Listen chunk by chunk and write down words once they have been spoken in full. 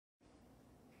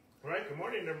All right, good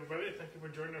morning, everybody. Thank you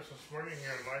for joining us this morning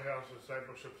here at Lighthouse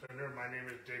Discipleship Center. My name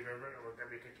is Dave Everett, and we're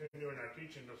going to be continuing our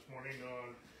teaching this morning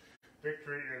on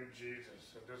victory in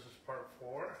Jesus. And this is part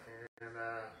 4, and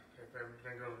if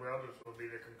everything goes well, this will be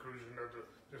the conclusion of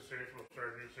this series. We'll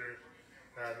start a new series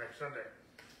next Sunday.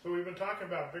 So we've been talking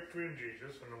about victory in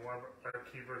Jesus, and one of our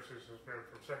key verses has been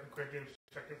from 2 Corinthians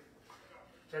chapter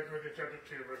 2,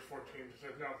 verse 14. It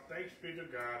says, "Now thanks be to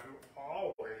God who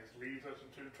always leads us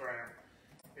into triumph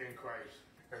in Christ,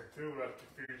 and through us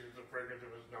diffuses the fragrance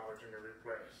of his knowledge in every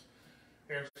place."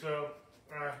 And so,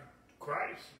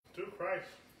 through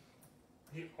Christ,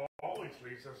 he always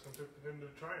leads us into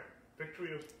triumph.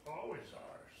 Victory is always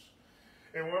ours.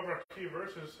 And one of our key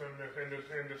verses in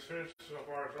this series of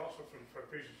ours, also from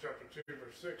Ephesians chapter 2,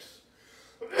 verse 6,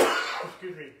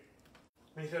 excuse me,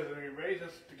 he says, "And he raised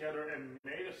us together and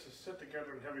made us to sit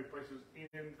together in heavenly places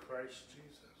in Christ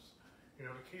Jesus." You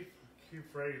know, the key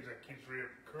phrase that keeps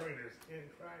reoccurring is in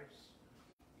Christ.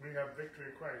 We have victory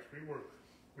in Christ. We were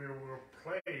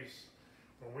placed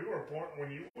when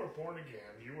you were born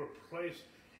again, you were placed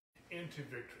into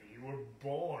victory. You were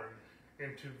born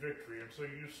into victory. And so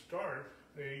you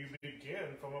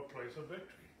begin from a place of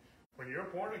victory. When you're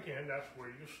born again, that's where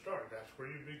you start. That's where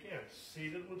you begin,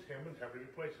 seated with him in heavenly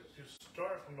places. You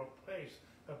start from a place,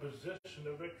 a position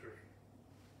of victory.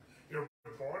 You're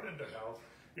born into health.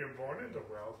 You're born into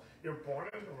wealth. You're born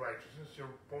into righteousness.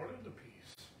 You're born into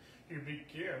peace. You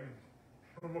begin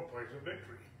from a place of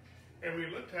victory. And we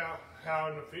looked at how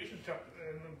in in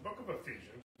the book of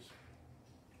Ephesians,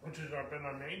 which has been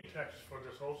our main text for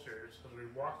this whole series, as we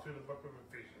walk through the book of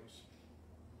Ephesians,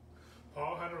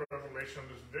 Paul had a revelation of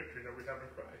this victory that we have in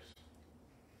Christ.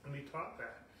 And he taught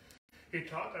that. He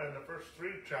taught that in the first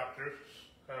 3 chapters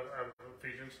of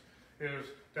Ephesians,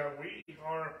 is that we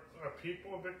are a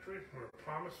people of victory, we're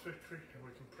promised victory, and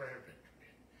we can pray a victory.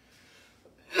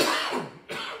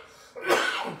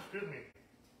 Excuse me.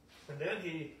 And then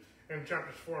in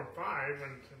chapters 4 and 5,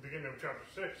 and the beginning of chapter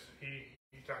 6, he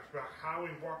talks about how we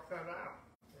walk that out.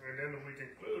 And then we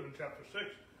conclude in chapter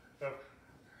 6 of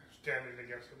standing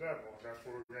against the devil. That's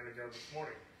where we're going to go this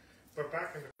morning. But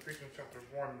back in Ephesians chapters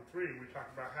 1 and 3, we talk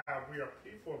about how we are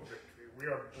people of victory. We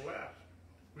are blessed.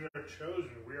 We are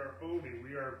chosen. We are holy.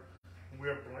 We are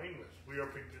blameless. We are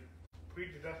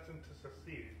predestined to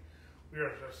succeed. We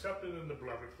are accepted in the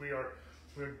beloved. We're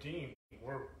redeemed.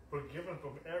 We're forgiven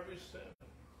from every sin.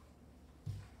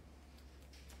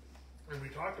 And we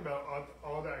talked about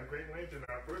all that in great length in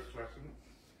our first lesson,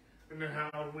 and then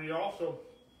how we also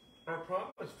are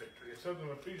promised victory. It says in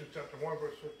Ephesians chapter 1,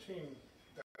 verse 15,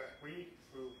 that we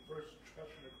who first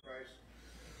trusted in Christ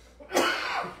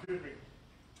excuse me,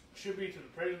 should be to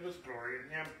the praise of his glory. In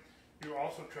him you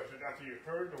also trusted after you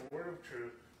heard the word of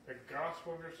truth, the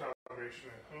gospel of your salvation,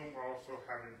 in whom also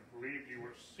having believed you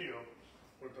were sealed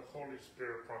with the Holy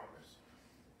Spirit promise.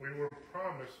 We were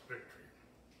promised victory.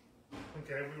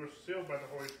 Okay, we were sealed by the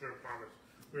Holy Spirit promise.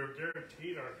 We were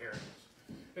guaranteed our inheritance.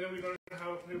 And then we learned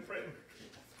how to pray in victory.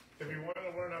 If you want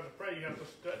to learn how to pray, you have to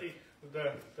study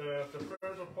the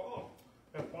prayers of Paul.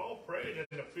 And Paul prayed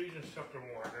in Ephesians chapter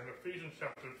 1, and Ephesians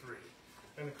chapter 3,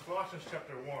 and Colossians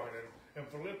chapter 1, and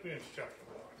Philippians chapter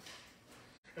 1.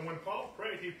 And when Paul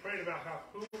prayed, he prayed about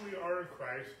who we are in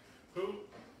Christ,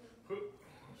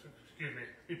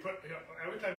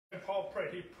 every time Paul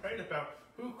prayed, he prayed about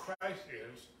who Christ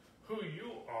is, who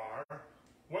you are,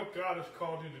 what God has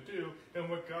called you to do, and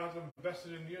what God's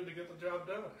invested in you to get the job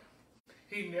done.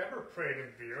 He never prayed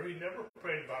in fear. He never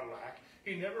prayed about lack.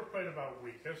 He never prayed about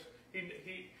weakness.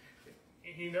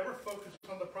 He never focused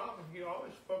on the problem. He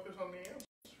always focused on the answer,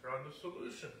 on the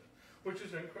solution, which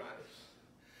is in Christ.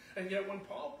 And yet when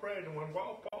Paul prayed, and when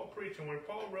Paul preached, and when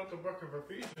Paul wrote the book of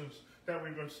Ephesians that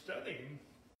we've been studying,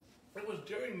 it was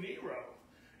during Nero.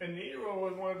 And Nero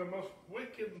was one of the most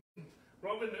wicked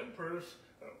Roman emperors,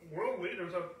 world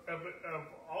leaders of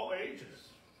all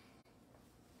ages.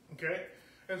 Okay?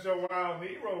 And so while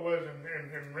Nero was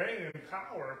in reign and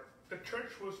power, the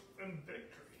church was in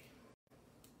victory.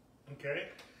 Okay?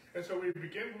 And so we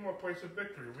begin from a place of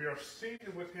victory. We are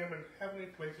seated with him in heavenly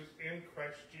places in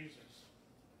Christ Jesus.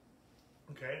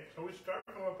 Okay? So we start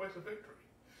from a place of victory.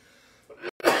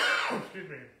 Excuse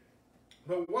me.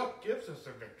 But what gives us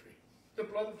the victory? The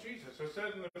blood of Jesus. It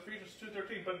says in Ephesians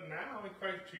 2:13, "But now in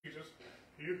Christ Jesus,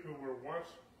 you who were once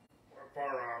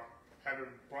far off have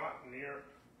been brought near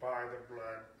by the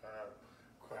blood of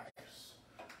Christ."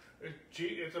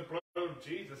 It's the blood of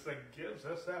Jesus that gives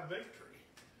us that victory.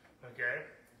 Okay?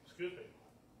 Excuse me.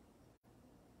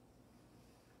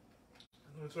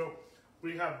 And so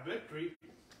we have victory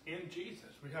in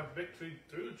Jesus. We have victory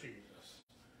through Jesus.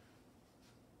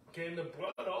 Okay, and the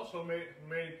blood also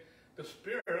made the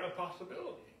Spirit a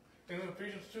possibility. In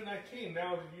Ephesians 2:19,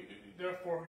 now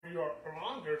therefore you are no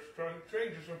longer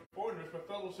strangers and foreigners, but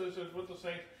fellow citizens with the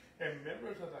saints and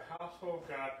members of the household of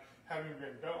God, having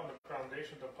been built on the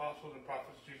foundation of the apostles and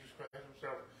prophets, Jesus Christ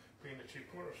himself being the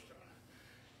chief cornerstone.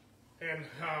 And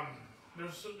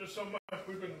there's so much.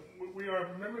 We are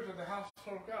members of the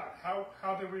household of God.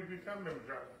 How did we become members of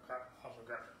the household of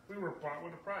God? We were bought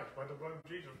with a price by the blood of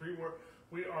Jesus.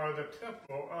 We are the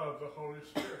temple of the Holy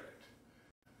Spirit.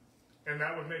 And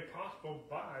that was made possible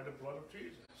by the blood of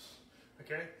Jesus.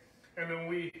 Okay? And then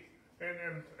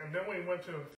then we went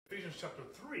to Ephesians chapter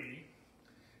 3,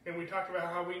 and we talked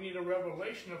about how we need a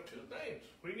revelation of two things.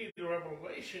 We need the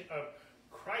revelation of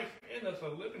Christ in us, a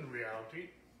living reality,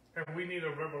 and we need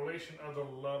a revelation of the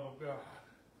love of God.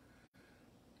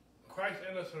 Christ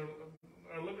in us,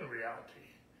 a living reality.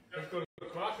 Let's go to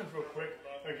Colossians real quick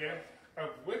again.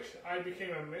 Of which I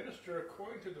became a minister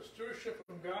according to the stewardship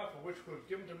of God, for which was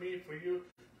given to me for you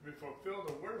to fulfill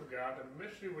the word of God, a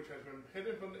mystery which has been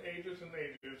hidden from the ages and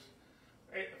ages,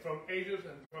 from ages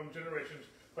and from generations,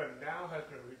 but now has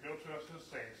been revealed to us as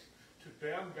saints. To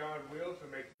them God wills to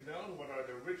make known what are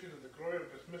the riches of the glory of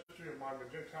this mystery among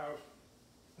the Gentiles,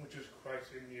 which is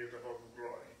Christ in you, the hope of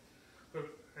glory.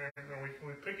 And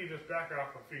we picky this back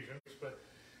off Ephesians, but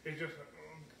it's just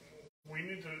we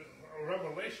need a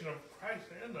revelation of Christ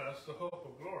in us, the hope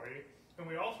of glory, and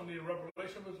we also need a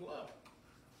revelation of his love.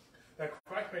 That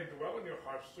Christ may dwell in your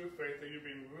hearts through faith, that you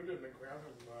be rooted in the ground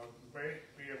of love, may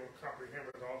be able to comprehend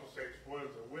with all the saints what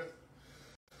is the width,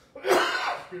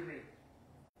 excuse me,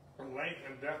 the length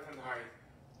and depth and height,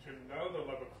 to know the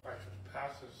love of Christ which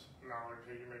passes knowledge,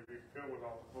 that you may be filled with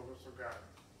all the fullness of God.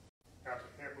 Now to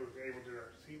him who is able to do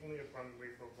exceedingly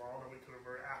abundantly above all that we could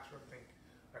ever ask or think,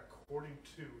 according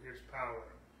to his power,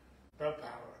 the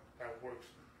power that works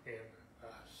in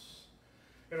us.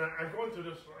 And I'm going through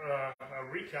this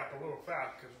recap a little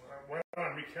fast, because what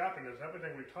I'm recapping is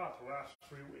everything we taught the last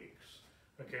 3 weeks.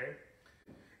 Okay?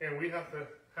 And we have to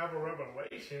have a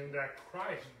revelation that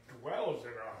Christ dwells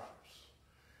in our hearts.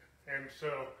 And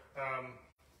so,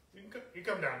 you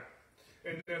come down.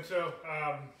 And so,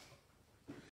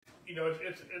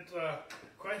 it's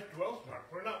Christ dwells in us.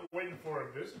 We're not waiting for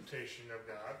a visitation of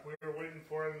God. We're waiting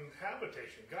for an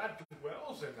habitation. God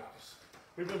dwells in us.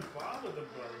 We've been bought with the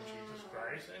blood of Jesus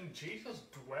Christ, and Jesus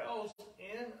dwells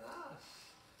in us.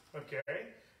 Okay?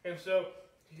 And so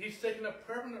he's taken a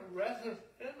permanent residence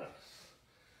in us.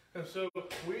 And so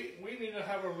we need to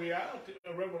have a reality,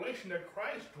 a revelation that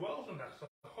Christ dwells in us, the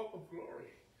hope of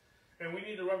glory. And we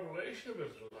need a revelation of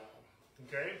his love.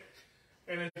 Okay?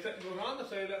 And it goes on to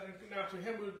say that now to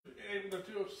him who is able to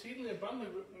do exceedingly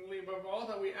abundantly above all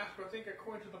that we ask or think,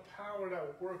 according to the power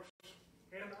that works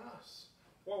in us.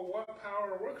 Well, what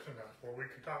power works in us? Well, we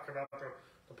can talk about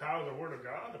the power of the Word of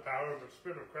God, the power of the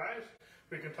Spirit of Christ.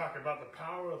 We can talk about the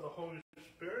power of the Holy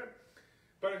Spirit.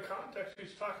 But in context,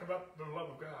 he's talking about the love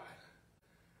of God.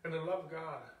 And the love of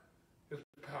God is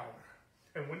power.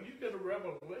 And when you get a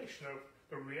revelation of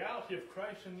the reality of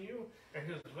Christ in you and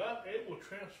his love, it will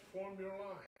transform your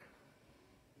life.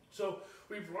 So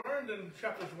we've learned in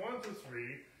chapters 1 through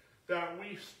 3 that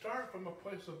we start from a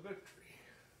place of victory.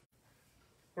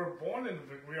 We're born in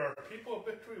victory. We are a people of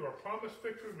victory. We're promised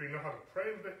victory. We know how to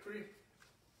pray in victory.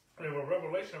 We have a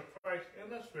revelation of Christ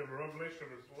in us. We have a revelation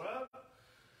of his love.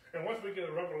 And once we get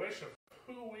a revelation of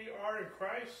who we are in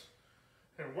Christ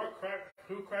and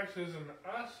who Christ is in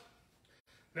us,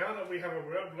 now that we have a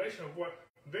revelation of what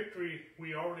victory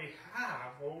we already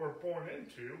have, what we're born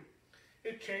into,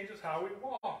 it changes how we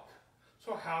walk.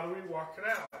 So how do we walk it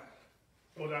out?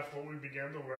 Well, that's what we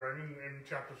began to learn in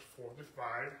chapters 4 to 5,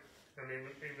 and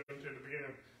even to the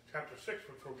beginning of chapter 6,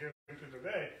 which we'll get into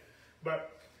today.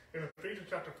 But in Ephesians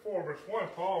chapter 4, verse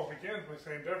 1, Paul begins by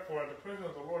saying, therefore, as the prisoner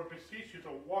of the Lord, beseech you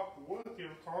to walk worthy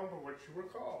of the calling for which you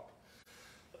were called.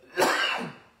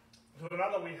 So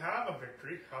now that we have a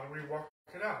victory, how do we walk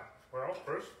it out? Well,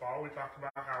 first of all, we talked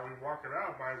about how we walk it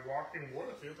out by walking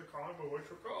worthy of the calling for which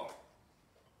we're called.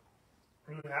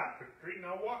 You have victory,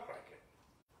 now walk like it.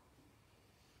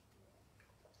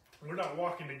 We're not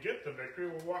walking to get the victory,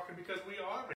 we're walking because we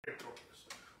are victorious.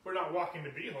 We're not walking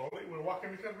to be holy, we're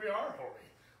walking because we are holy.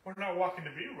 We're not walking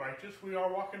to be righteous, we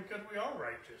are walking because we are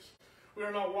righteous. We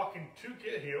are not walking to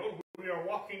get healed, we are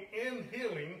walking in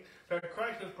healing that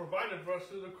Christ has provided for us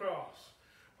through the cross.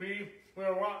 We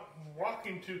are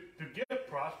walking to get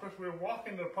prosperous, we're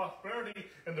walking the prosperity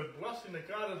and the blessing that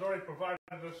God has already provided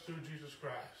us through Jesus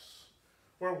Christ.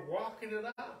 We're walking it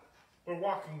out. We're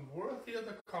walking worthy of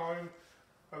the calling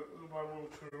by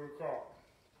which we were called.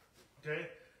 Okay?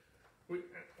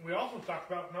 we also talk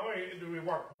about not only do we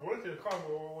walk worthy of the call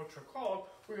what you're called,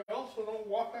 we also don't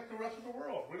walk like the rest of the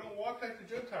world. We don't walk like the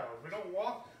Gentiles. We don't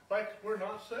walk like we're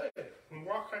not saved. We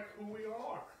walk like who we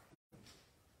are.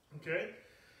 Okay?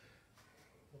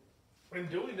 In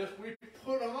doing this, we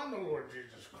put on the Lord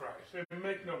Jesus Christ and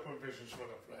make no provisions for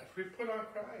the flesh. We put on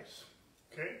Christ.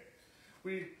 Okay?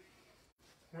 We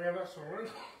have that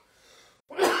surrender.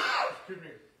 Excuse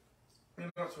me. We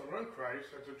have that surrender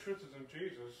Christ, that the truth is in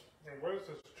Jesus. And what is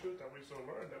this truth that we so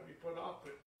learn? That we put off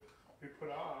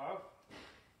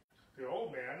the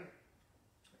old man,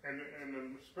 and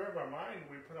in the spirit of our mind,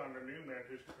 we put on the new man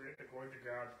who's created according to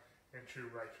God in true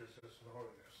righteousness and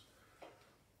holiness.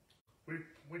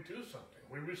 We do something.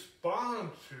 We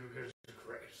respond to His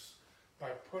grace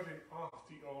by putting off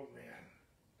the old man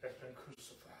that's been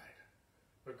crucified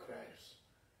with Christ.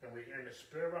 And in the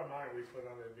spirit of our mind, we put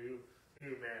on a new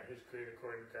man who's created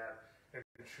according to God in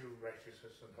true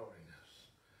righteousness and holiness.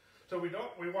 So we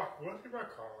walk worthy of our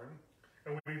calling,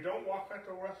 and we don't walk like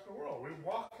the rest of the world. We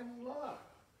walk in love.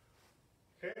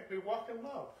 Okay? We walk in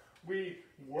love. We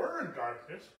were in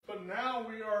darkness, but now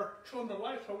we are shown the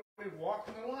light, so we walk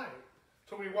in the light.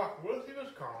 So we walk worthy of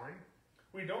His calling.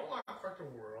 We don't walk like the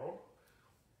world.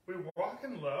 We walk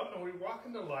in love, and we walk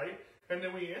in the light. And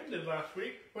then we ended last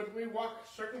week, but we walk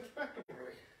circumspectly.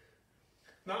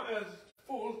 Not as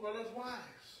fools, but as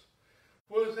wise.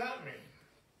 What does that mean?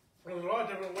 Well, there's a lot of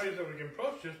different ways that we can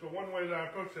approach this, but one way that I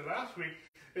approached it last week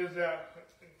is that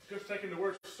just taking the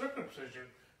word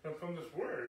circumcision from this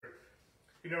word.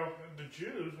 You know, the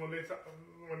Jews, when they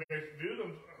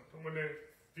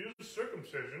viewed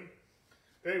circumcision,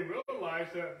 they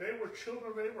realized that they were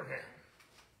children of Abraham.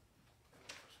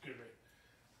 Excuse me.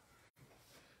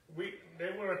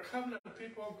 They were a covenant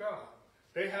people of God.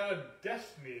 They had a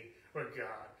destiny with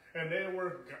God, and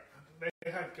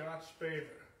they had God's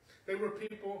favor. They were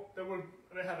people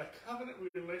they had a covenant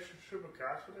relationship with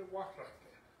God, so they walked like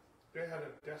that. They had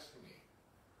a destiny.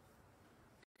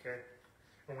 Okay?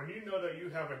 And when you know that you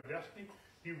have a destiny,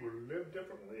 you will live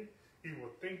differently, you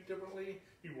will think differently,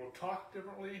 you will talk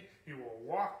differently, you will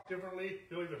walk differently,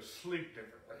 you'll even sleep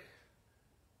differently.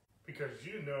 Because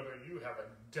you know that you have a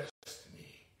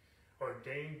destiny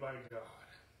ordained by God.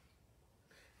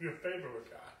 You're favored with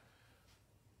God.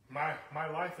 My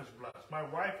life is blessed. My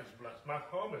wife is blessed. My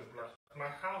home is blessed. My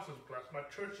house is blessed. My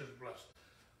church is blessed.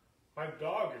 My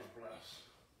dog is blessed.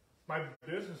 My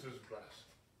business is blessed.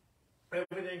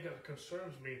 Everything that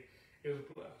concerns me is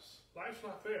blessed. Life's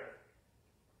not fair.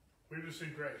 We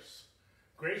receive grace.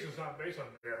 Grace is not based on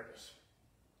fairness.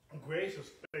 Grace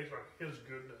is based on His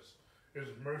goodness, His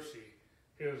mercy,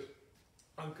 His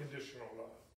unconditional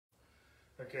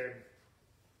love. Okay?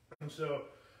 And so,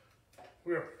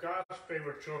 we are God's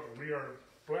favorite children. We are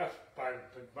blessed by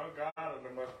God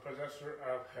and the possessor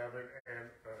of heaven and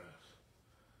earth.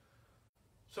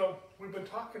 So, we've been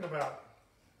talking about,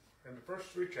 in the first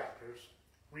 3 chapters,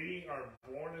 we are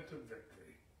born into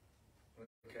victory.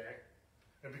 Okay?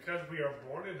 And because we are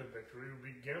born into victory,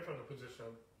 we begin from the position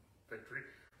of victory.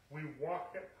 We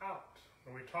walk it out.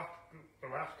 And we talked the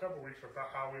last couple of weeks about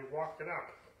how we walk it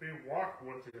out. We walk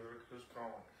with His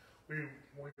calling. We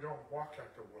don't walk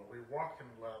like the world. We walk in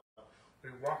love. We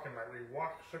walk in light. We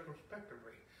walk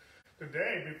circumspectly.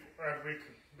 Today, as we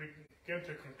begin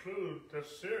to conclude this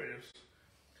series,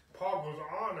 Paul goes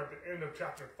on at the end of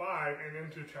chapter 5 and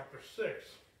into chapter 6,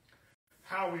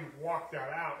 how we walk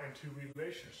that out into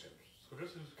relationships. So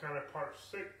this is kind of part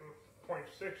 6, point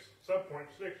 6, sub-point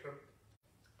 6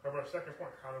 of our second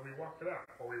point. How do we walk it out?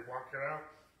 Well, we walk it out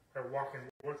by walking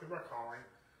worthy of our calling,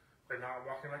 by not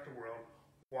walking like the world,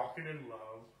 walking in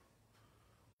love,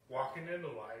 walking in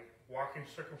the light, walking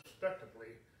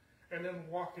circumspectly, and then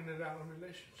walking it out in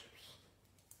relationships.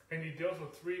 And he deals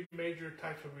with 3 major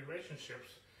types of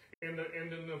relationships in the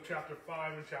ending of chapter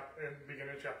 5 and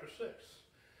beginning of chapter 6.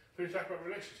 So he's talking about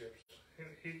relationships.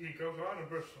 He goes on in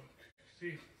verse 1.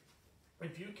 See,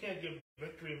 if you can't get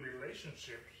victory in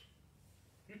relationships,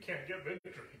 you can't get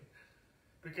victory.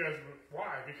 Because,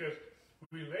 why? Because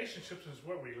relationships is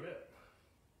where we live.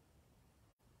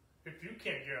 If you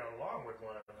can't get along with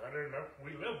one another,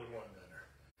 we live with one another.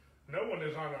 No one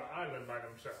is on an island by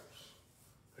themselves.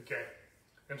 Okay?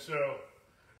 And so,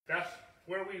 that's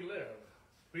where we live.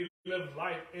 We live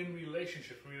life in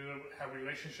relationships. We have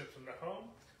relationships in the home.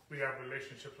 We have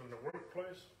relationships in the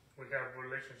workplace. We have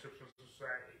relationships in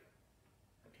society.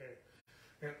 Okay?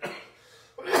 And,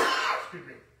 excuse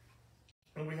me.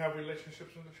 And we have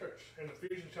relationships in the church. In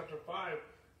Ephesians chapter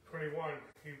 5:21,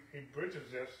 he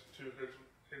bridges this to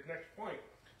his next point,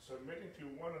 submitting to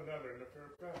one another in the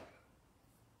fear of God.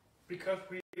 Because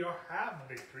we have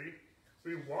victory,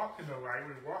 We walk in the light.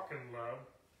 We walk in love.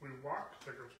 We walk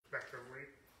circumspectively.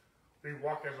 We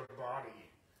walk as a body,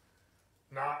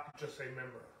 not just a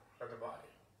member of the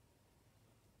body.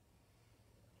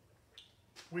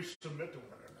 We submit to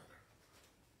one another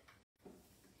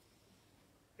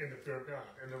in the fear of God,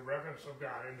 in the reverence of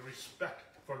God, in the respect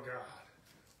for God.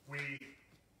 We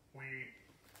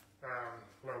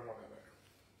love one another.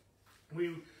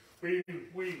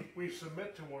 We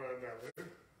submit to one another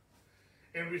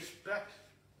in respect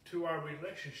to our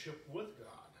relationship with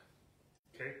God.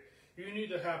 Okay, you need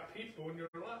to have people in your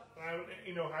life.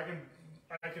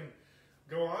 I can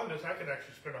go on this. I could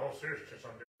actually spend a whole series just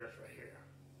on this right here.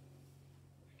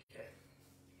 Okay,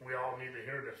 we all need to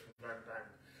hear this from time to time,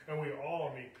 and we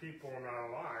all need people in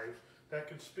our lives that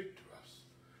can speak to us.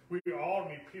 We all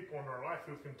need people in our life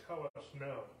who can tell us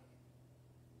no.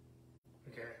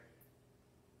 Okay,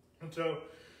 and so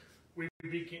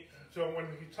So when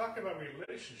he talks about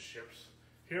relationships,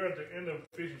 here at the end of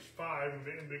Ephesians 5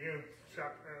 and beginning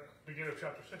of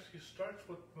chapter 6, he starts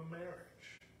with the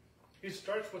marriage. He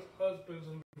starts with husbands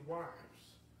and wives.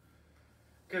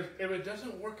 Because if it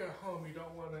doesn't work at home, you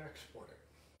don't want to export it.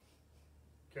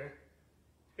 Okay?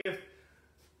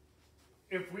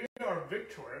 If we are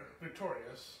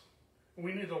victorious,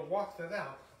 we need to walk that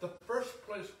out. The first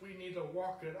place we need to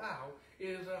walk it out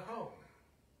is at home.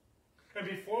 And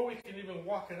before we can even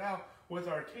walk it out with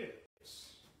our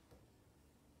kids,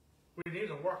 we need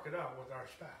to walk it out with our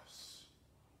spouse.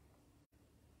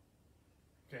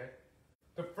 Okay?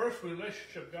 The first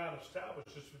relationship God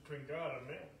established is between God and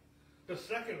man. The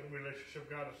second relationship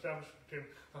God established between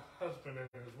a husband and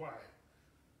his wife.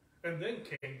 And then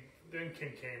Cain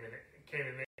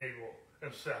and Abel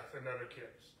and Seth and other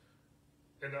kids.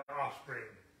 And the offspring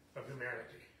of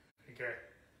humanity. Okay?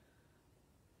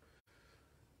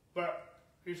 But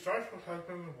he starts with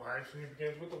husbands and wives, and he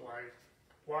begins with the wife.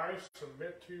 Wives,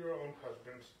 submit to your own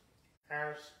husbands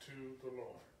as to the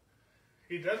Lord.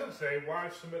 He doesn't say,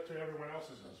 wives, submit to everyone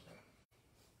else's husband.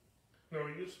 No,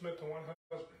 you submit to one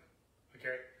husband.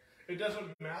 Okay? It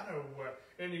doesn't matter what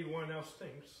anyone else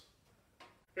thinks.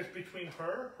 It's between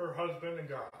her husband, and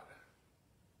God.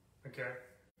 Okay?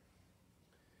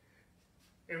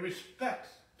 In respect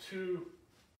to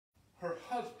her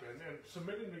husband and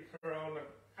submitting to her own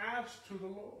as to the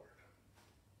Lord.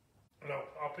 And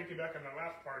I'll piggyback on the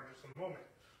last part in just a moment.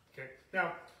 Okay.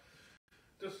 Now,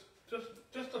 just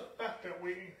the fact that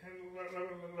let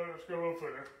us go a little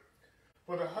further.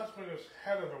 For the husband is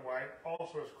head of the wife,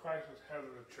 also as Christ is head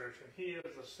of the church, and he is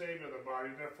the Savior of the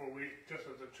body. Therefore, we, just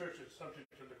as the church is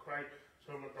subject to the Christ,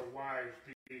 so let the wives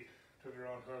be to their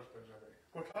own husbands.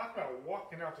 We're talking about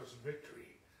walking out this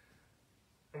victory.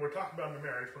 And we're talking about the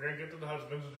marriage. We're going to get to the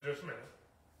husbands in just a minute.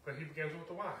 But he begins with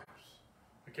the wives.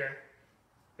 Okay?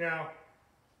 Now,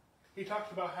 he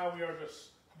talks about how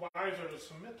wives are to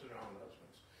submit to their own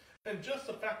husbands. And just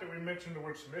the fact that we mentioned the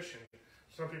word submission,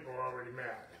 some people are already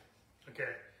mad.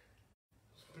 Okay?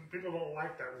 People don't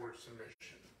like that word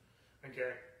submission.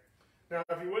 Okay? Now,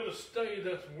 if you were to study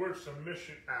this word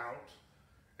submission out,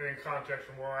 and in context,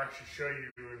 and we'll actually show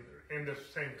you in this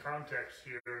same context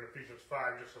here in Ephesians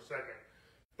 5 just a second.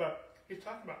 But he's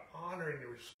talking about honoring and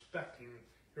respecting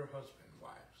your husband,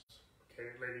 wives. Okay,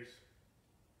 ladies?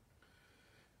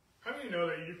 How many know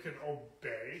that you can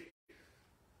obey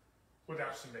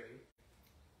without submitting?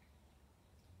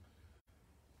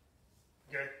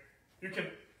 Okay? You can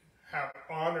have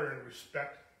honor and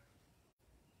respect.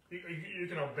 You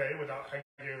can obey without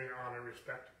giving honor and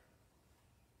respect.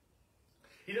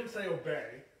 He didn't say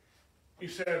obey. He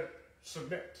said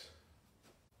submit.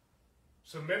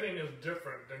 Submitting is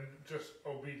different than just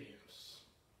obedience.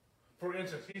 For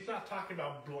instance, he's not talking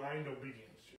about blind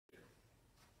obedience here.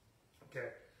 Okay?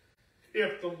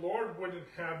 If the Lord wouldn't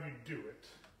have you do it,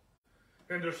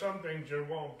 then there's some things you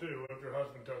won't do if your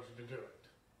husband tells you to do it.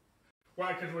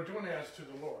 Why? Because we're doing it as to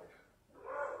the Lord.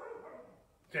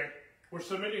 Okay? We're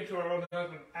submitting to our own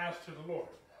husband as to the Lord.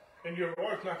 And your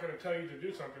Lord's not going to tell you to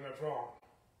do something that's wrong.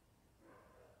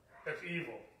 That's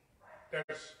evil.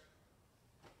 That's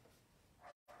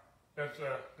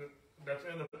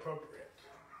inappropriate.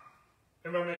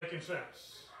 Am I making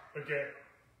sense? Okay?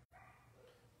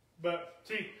 But,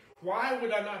 see, why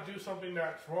would I not do something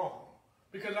that's wrong?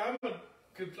 Because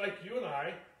like you and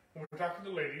I, when we're talking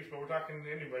to ladies, but we're talking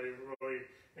to anybody really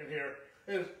in here,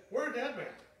 is we're a dead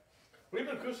man. We've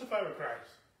been crucified with Christ.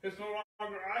 It's no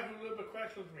longer I who live, but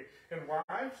Christ lives in me. And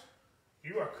wives,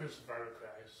 you are crucified with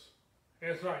Christ. And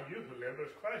it's not you who live, but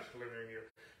it's Christ living in you.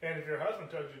 And if your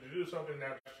husband tells you to do something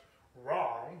that's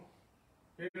wrong,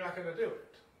 you're not going to do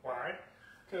it. Why?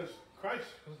 Because Christ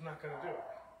is not going to do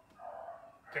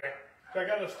it. Okay? So I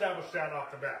got to establish that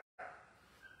off the bat.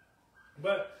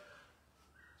 But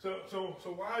so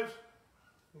wives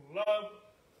love,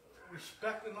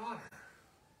 respect, and honor.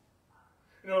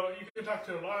 You know, you can talk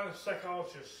to a lot of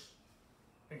psychologists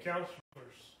and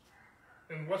counselors,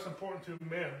 and what's important to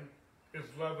men is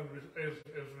love and is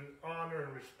honor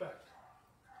and respect.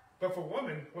 But for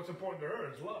women, what's important to her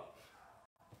is love.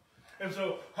 And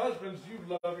so, husbands, you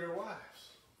love your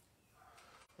wives.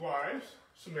 Wives,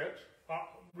 submit,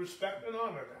 respect, and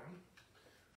honor them.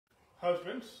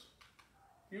 Husbands,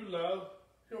 you love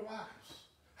your wives.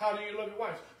 How do you love your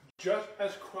wives? Just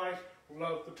as Christ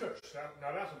loved the church.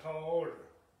 Now that's a tall order.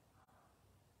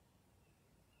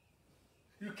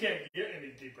 You can't get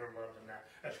any deeper love than that.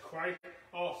 As Christ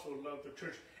also loved the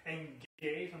church and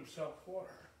gave himself for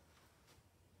her.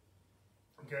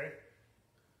 Okay?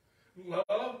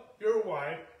 Love your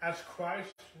wife as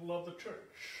Christ loved the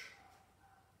church.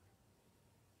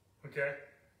 Okay?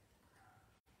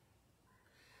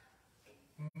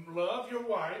 Love your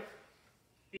wife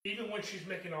even when she's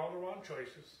making all the wrong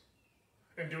choices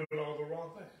and doing all the wrong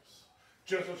things.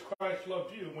 Just as Christ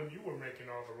loved you when you were making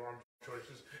all the wrong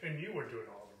choices and you were doing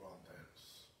all the wrong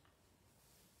things.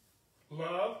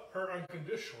 Love her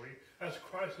unconditionally as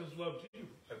Christ has loved you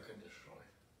unconditionally.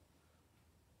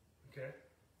 Okay?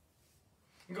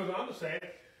 He goes on to say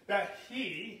that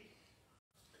he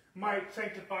might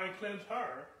sanctify and cleanse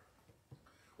her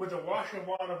with the washing of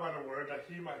water by the word, that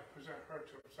he might present her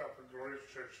to himself a glorious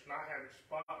church, not having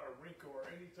spot or wrinkle or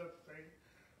any such thing,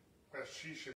 that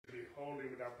she should be holy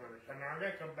without blemish. And I'm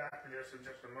going to come back to this in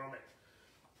just a moment.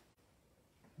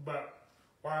 But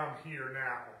while I'm here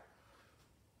now,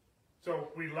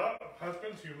 so we love,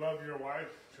 husbands, you love your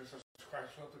wife just as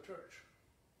Christ loved the church.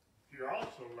 You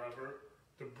also love her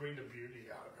to bring the beauty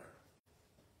out of her.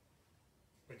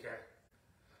 Okay?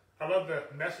 I love the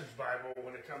Message Bible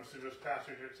when it comes to this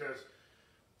passage. It says,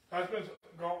 husbands,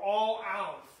 go all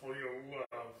out for your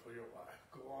love for your wife.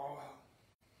 Go all out.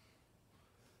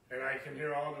 And I can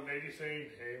hear all the ladies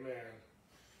saying, amen.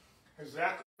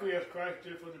 Exactly as Christ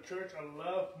did for the church, a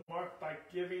love marked by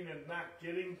giving and not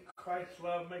getting. Christ's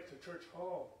love makes the church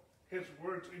whole. His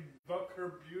words evoke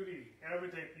her beauty.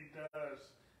 Everything he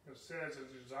does and says is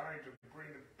designed to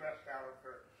bring the best out of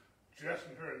her,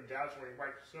 dressing her in dazzling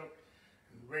white silk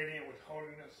and radiant with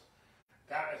holiness.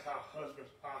 That is how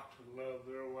husbands ought to love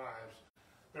their wives.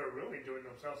 They're really doing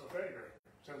themselves a favor,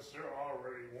 since they're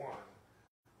already one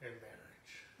in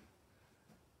marriage.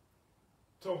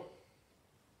 So,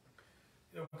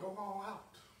 go all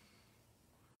out.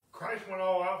 Christ went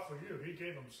all out for you. He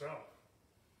gave himself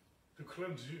to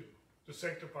cleanse you, to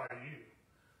sanctify you,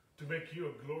 to make you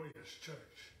a glorious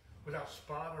church without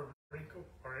spot or wrinkle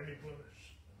or any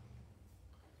blemish.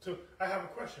 So I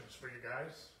have questions for you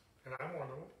guys, and I'm one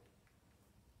of them.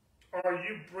 Are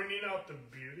you bringing out the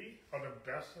beauty or the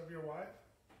best of your wife?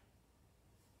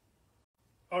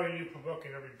 Or are you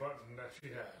provoking every button that she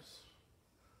has?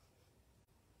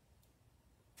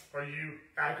 Are you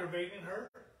aggravating her?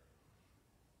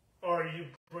 Or are you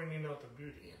bringing out the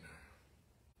beauty in her?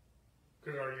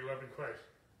 Because are you loving Christ?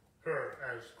 Her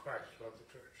as Christ loved the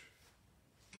church.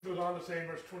 It goes on to say in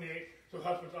verse 28, so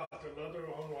husbands ought to love their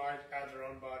own wives as their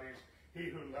own bodies. He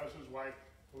who loves his wife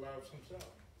loves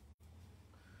himself.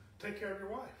 Take care of your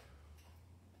wife.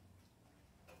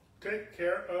 Take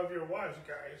care of your wives,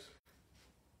 guys.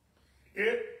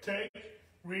 It takes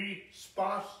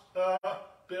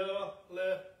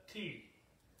responsibility.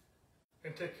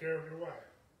 And take care of your wife.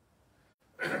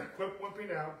 Quit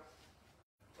wimping out.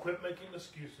 Quit making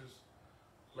excuses.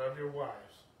 Love your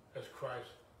wives as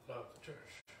Christ loved the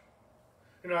church.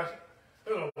 You know,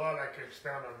 there's a lot I can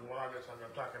expound on a lot of this. I'm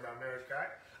talking about marriage, guy.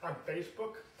 On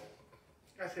Facebook,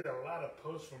 I see a lot of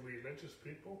posts from religious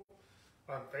people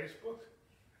on Facebook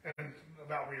and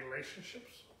about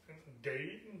relationships and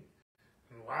dating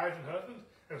and wives and husbands,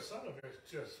 and some of it's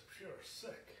just pure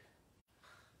sick,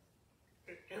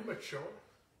 immature.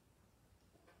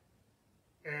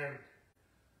 And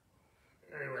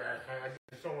anyway, I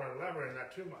just don't want to elaborate on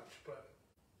that too much, but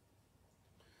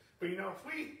you know, if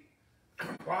we,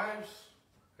 wives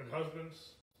and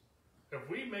husbands, if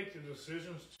we make the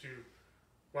decisions to,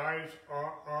 wives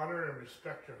honor and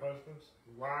respect your husbands,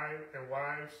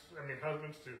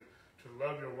 husbands to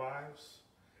love your wives,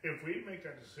 if we make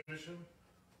that decision,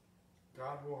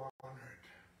 God will honor it.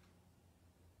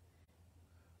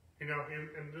 You know,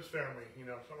 in this family, you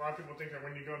know, so a lot of people think that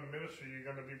when you go into ministry, you're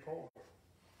going to be poor.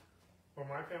 Well,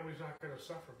 my family's not going to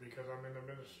suffer because I'm in the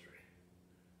ministry.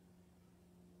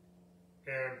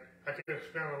 And I could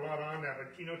expound a lot on that,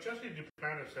 but you know, Chesney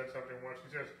Duplantis said something once. He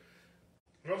says,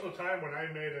 most of the time when I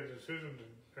made a decision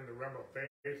in the realm of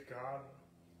faith, God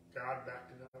backed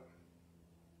it up.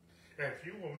 And if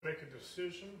you will make a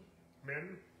decision,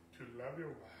 men, to love your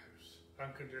wives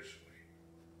unconditionally,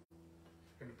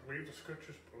 and believe the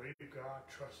scriptures, believe God,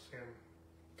 trust Him,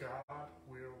 God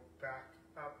will back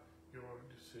up your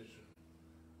decision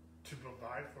to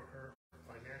provide for her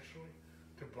financially,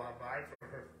 to provide for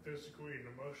her physically and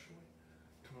emotionally,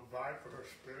 to provide for her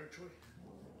spiritually,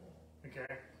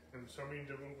 okay, in so many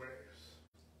different ways.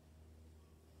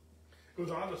 It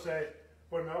goes on to say,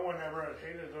 "For no one ever has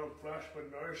hated his own flesh,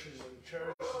 but nourishes and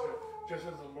cherishes it, just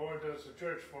as the Lord does the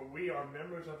church. For we are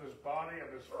members of His body,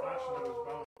 of His flesh, and of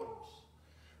His bones.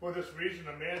 For this reason,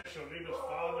 a man shall leave his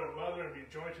father and mother and be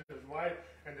joined to his wife,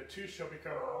 and the two shall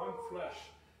become one flesh.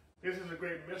 This is a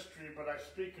great mystery, but I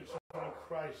speak concerning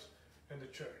Christ and the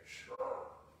church."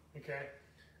 Okay?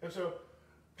 And so,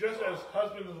 just as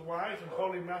husbands and wives in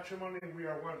holy matrimony, we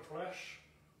are one flesh,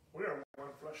 we are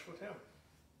one flesh with Him.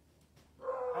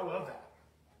 I love that.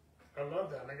 I love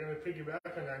that. And I'm going to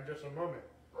piggyback on that in just a moment.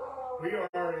 We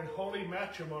are in holy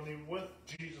matrimony with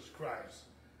Jesus Christ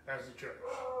as the church.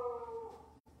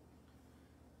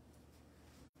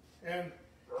 And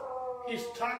He's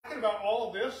talking about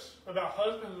all this, about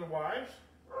husbands and wives,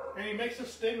 and He makes a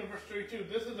statement, verse 32,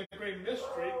 "This is a great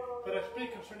mystery, but I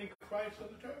speak concerning Christ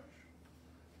and the church."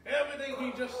 Everything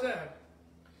He just said,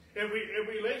 it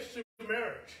relates to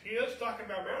marriage. He is talking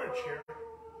about marriage here,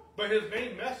 but His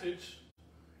main message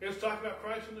is talking about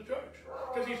Christ and the church.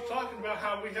 Because He's talking about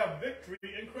how we have victory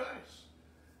in Christ.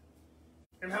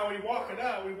 And how we walk it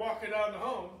out in the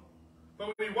home,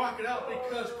 but we walk it out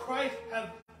because Christ has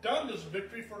done this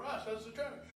victory for us as the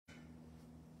church.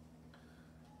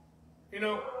 You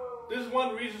know, this is one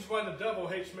of the reasons why the devil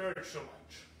hates marriage so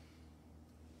much.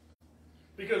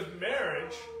 Because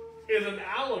marriage is an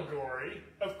allegory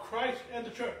of Christ and the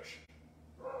church.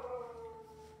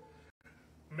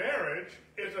 Marriage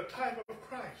is a type of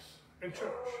Christ and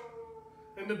church.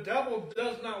 And the devil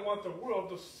does not want the world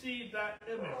to see that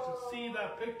image, to see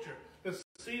that picture, to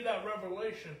see that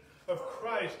revelation of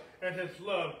Christ and His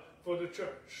love for the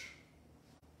church.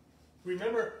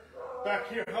 Remember back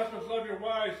here, husbands, love your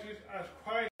wives as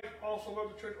Christ also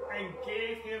loved the church and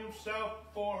gave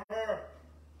Himself for her.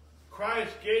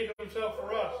 Christ gave Himself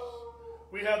for us.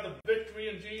 We have the victory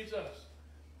in Jesus,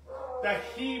 that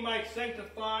He might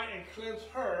sanctify and cleanse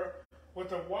her with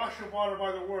the wash of water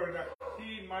by the word, that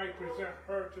He might present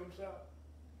her to Himself.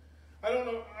 I don't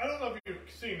know if you've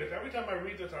seen this. Every time I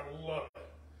read this, I love it.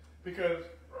 Because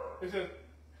it says,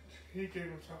 He gave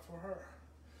Himself for her.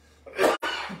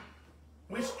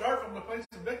 We start from the place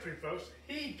of victory, folks.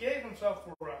 He gave Himself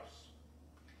for us.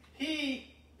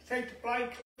 He sanctified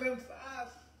and cleansed us.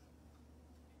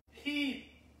 He,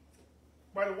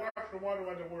 by the wash of water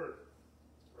by the word,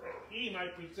 that He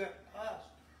might present us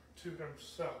to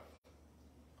Himself.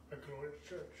 A glorious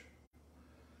church.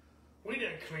 We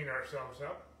didn't clean ourselves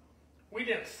up. We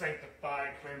didn't sanctify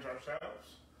and cleanse ourselves.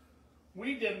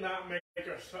 We did not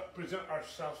present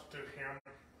ourselves to Him,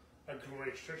 a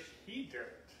glorious church. He did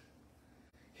it.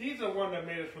 He's the one that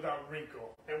made us without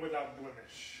wrinkle and without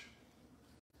blemish.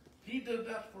 He did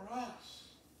that for us.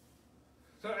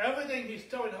 So everything He's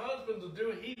telling husbands to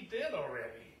do, He did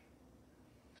already.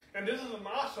 And this is an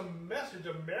awesome message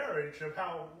of marriage, of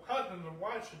how husbands and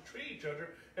wives should treat each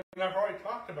other. And I've already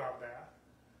talked about that.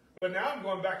 But now I'm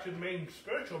going back to the main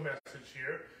spiritual message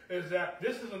here, is that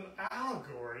this is an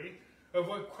allegory of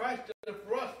what Christ did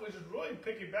for us, which is really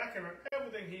piggybacking on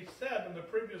everything He said in the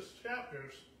previous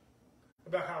chapters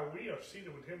about how we are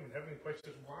seated with Him in heavenly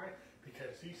places. Why?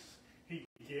 Because He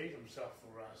gave Himself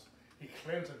for us. He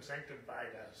cleansed and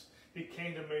sanctified us. He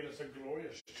came to make us a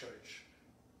glorious church.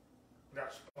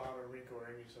 Without spot or wrinkle or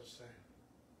any such thing.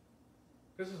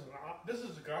 This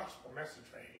is a gospel message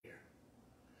right here.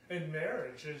 And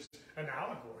marriage is an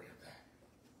allegory of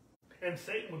that. And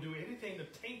Satan will do anything to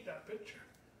taint that picture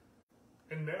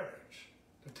in marriage,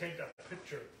 to taint that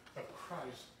picture of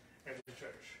Christ and the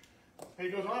church. And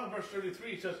he goes on in verse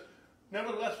 33, he says,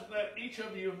 "Nevertheless, let each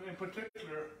of you in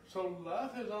particular so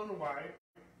love his own wife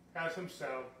as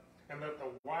himself, and let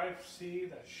the wife see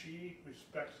that she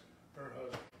respects her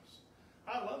husband."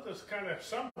 I love this kind of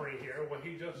summary here, what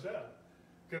he just said.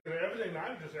 Because everything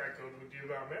I've just echoed with you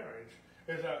about marriage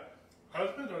is that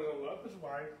husbands are to love his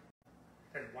wife,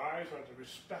 and wives are to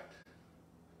respect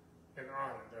and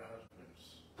honor their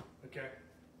husbands. Okay?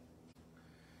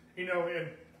 You know, and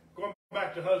going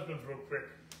back to husbands real quick,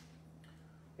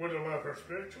 we're to love her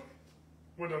spiritually,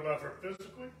 we're to love her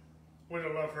physically, we're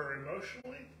to love her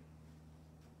emotionally,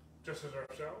 just as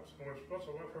ourselves, and we're supposed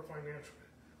to love her financially.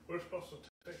 We're supposed to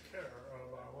take care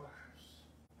of our wives.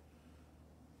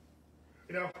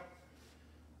 You know,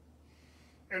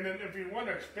 And then if you want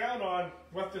to expound on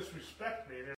what this respect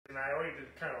means, and I already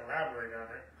did kind of elaborate on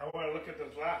it, I want to look at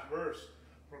this last verse,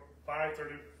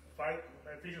 5:35,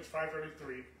 Ephesians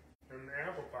 5:33, in the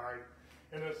Amplified,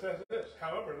 and it says this: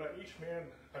 however, let each man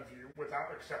of you,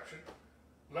 without exception,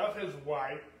 love his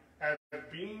wife as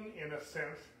being, in a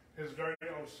sense, his very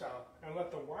own self, and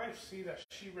let the wife see that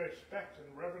she respects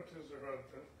and reverences her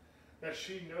husband, that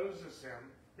she notices him,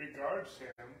 regards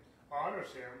him,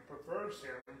 honors him, prefers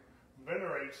him,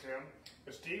 venerates him,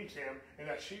 esteems him, and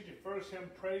that she defers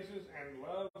him, praises and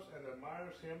loves and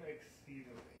admires him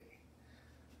exceedingly.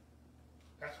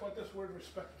 That's what this word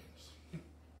respect means.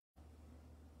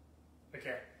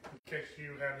 Okay, in case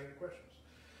you had any questions.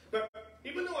 But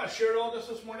even though I shared all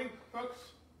this morning,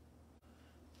 folks,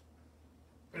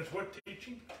 it's worth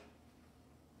teaching.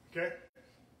 Okay?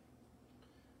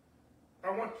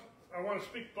 I want to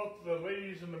speak both to the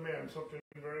ladies and the men something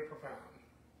very profound.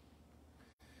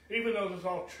 Even though this is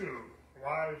all true,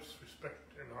 wives,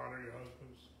 respect and honor your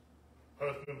husbands.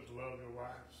 Husbands, love your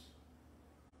wives.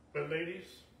 But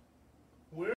ladies,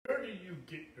 where do you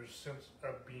get your sense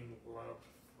of being loved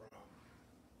from?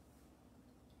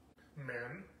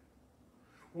 Men,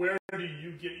 where do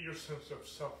you get your sense of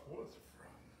self-worth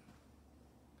from?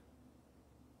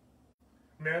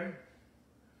 Men,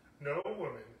 no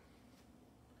woman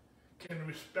can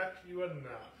respect you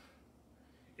enough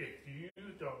if you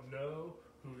don't know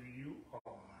who you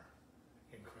are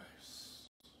in Christ.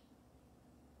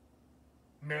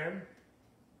 Men,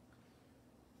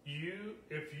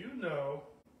 if you know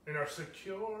and are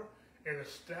secure and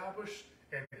established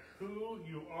in who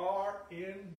you are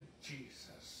in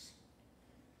Jesus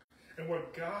and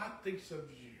what God thinks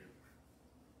of you,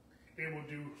 it will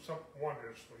do some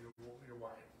wonders for your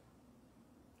wife.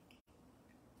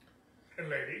 And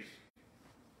ladies,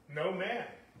 no man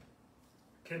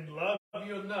can love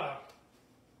you enough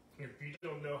if you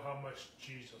don't know how much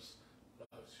Jesus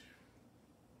loves you.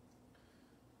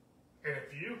 And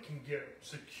if you can get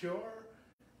secure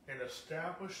and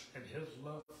established in his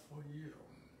love for you,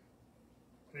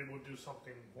 it will do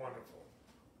something wonderful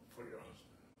for your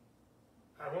husband.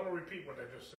 I want to repeat what I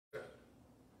just said.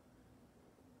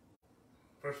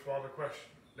 First of all, the question,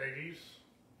 ladies,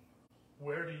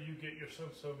 where do you get your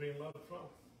sense of being loved from?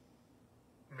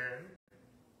 Men,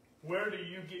 where do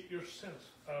you get your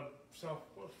sense of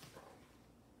self-worth from?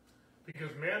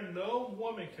 Because man, no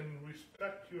woman can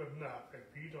respect you enough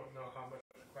if you don't know how much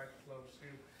Christ loves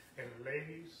you. And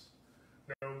ladies,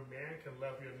 no man can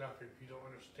love you enough if you don't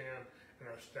understand and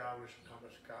are established in how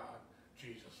much God,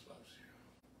 Jesus loves you.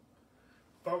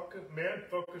 Men,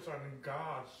 focus on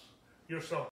your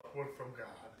self-worth from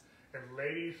God. And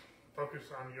ladies,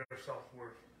 focus on your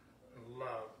self-worth and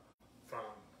love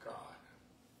from God.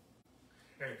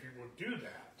 And if you will do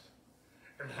that,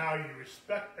 and how you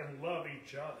respect and love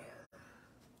each other,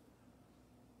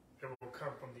 it will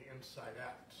come from the inside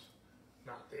out,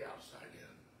 not the outside in.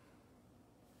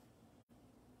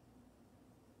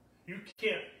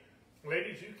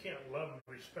 Ladies, you can't love and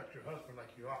respect your husband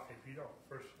like you ought if you don't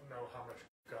first know how much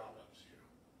God loves you.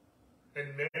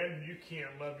 And men, you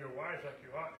can't love your wives like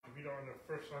you ought if you don't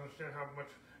first understand what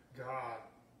God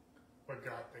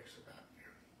thinks about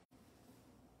you.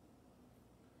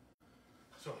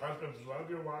 So husbands, love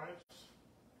your wives.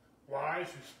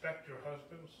 Wives, respect your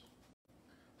husbands.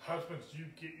 Husbands, you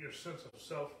get your sense of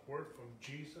self-worth from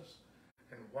Jesus.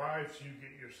 And wives, you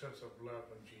get your sense of love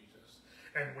from Jesus.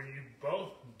 And when you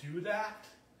both do that,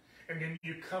 and then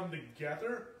you come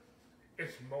together,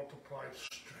 it's multiplied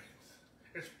strength.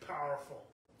 It's powerful.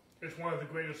 It's one of the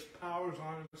greatest powers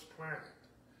on this planet.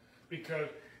 Because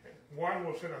one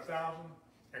will send 1,000,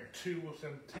 and two will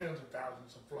send tens of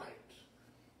thousands of lights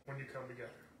when you come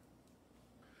together.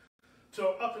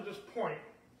 So up to this point,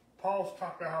 Paul's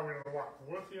talked about how we're going to walk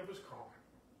worthy of his calling.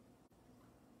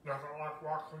 Not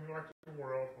walking like the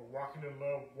world, but walking in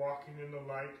love, walking in the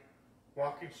light,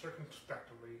 walking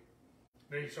circumspectly.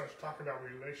 Then he starts talking about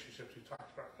relationships. He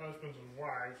talks about husbands and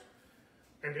wives.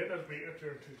 And then as we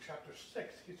enter into chapter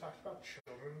 6, he talks about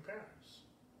children and parents.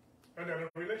 And then a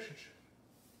relationship.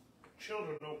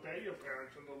 Children, obey your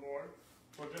parents in the Lord,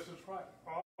 for this is right.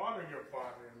 Honor your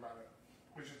father and mother,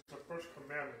 which is the first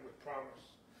commandment with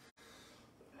promise.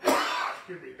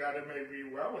 Excuse me, that it may be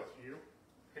well with you,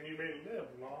 and you may live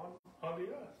long on the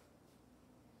earth.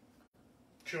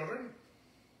 Children,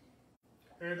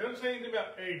 and it doesn't say anything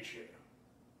about age here.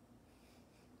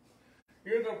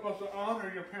 You're supposed to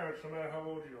honor your parents no matter how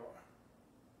old you are.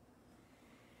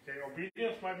 Okay,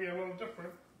 obedience might be a little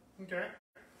different, okay?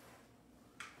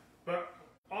 But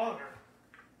honor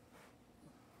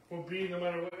will be no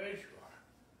matter what age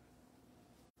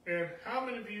you are. And how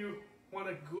many of you want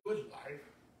a good life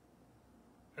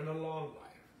and a long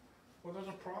life. Well, there's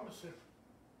a promise here.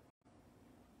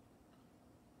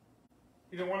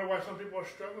 You don't wonder why some people are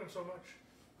struggling so much?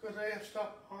 Because they have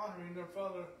stopped honoring their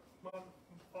father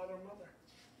and mother.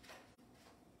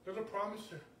 There's a promise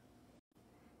here.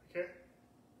 Okay?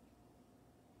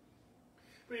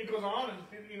 But he goes on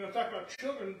and talk about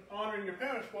children honoring your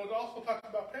parents. Well, it also talks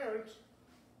about parents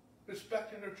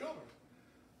respecting their children.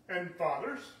 And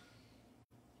fathers,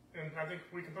 and I think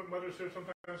we can put mothers here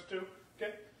sometimes too,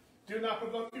 okay? Do not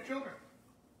provoke your children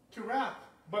to wrath,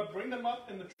 but bring them up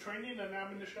in the training and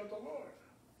admonition of the Lord.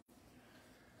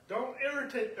 Don't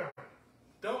irritate them.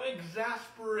 Don't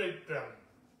exasperate them.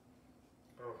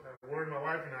 Oh, a word my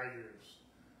wife and I use.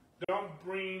 Don't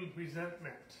bring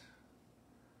resentment.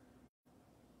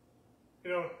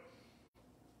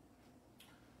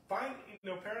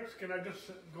 Parents, can I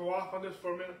just go off on this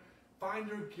for a minute? Find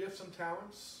your gifts and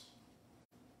talents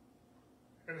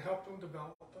and help them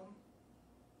develop them.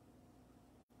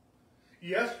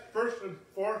 Yes, first and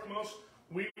foremost,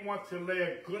 we want to lay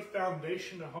a good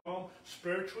foundation at home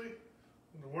spiritually,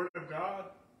 in the Word of God,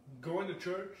 going to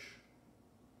church,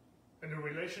 and the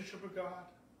relationship with God.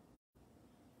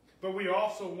 But we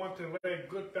also want to lay a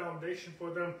good foundation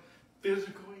for them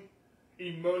physically,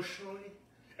 emotionally,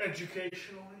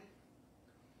 educationally.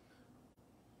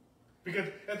 Because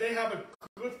if they have a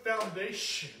good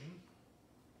foundation,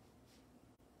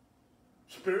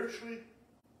 spiritually,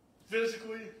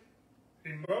 physically,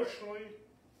 emotionally,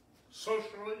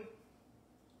 socially,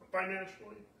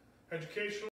 financially,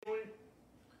 educationally,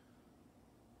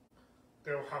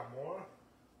 they'll have more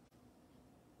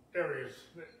areas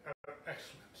of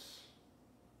excellence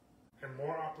and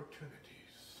more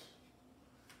opportunities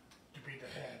to be the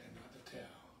head and not the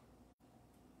tail,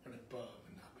 and above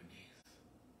and not beneath.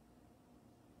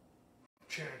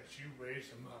 Chance you raise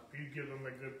them up, you give them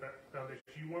a good foundation.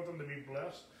 You want them to be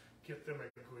blessed, give them a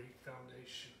great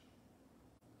foundation.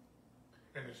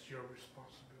 And it's your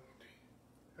responsibility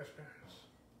as parents.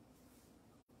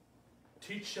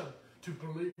 Teach them to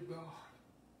believe God.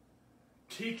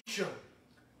 Teach them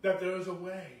that there is a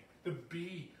way to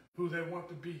be who they want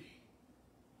to be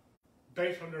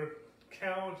based on their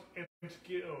talents and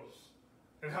skills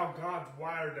and how God's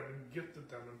wired them and gifted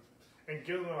them and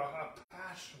given them a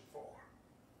passion for.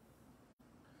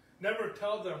 Never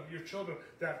tell them, your children,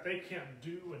 that they can't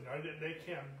do and that they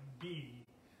can't be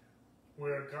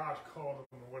where God's called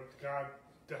them and what God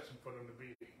destined for them to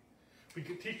be. We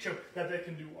can teach them that they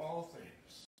can do all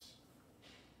things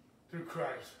through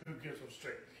Christ who gives them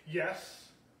strength. Yes,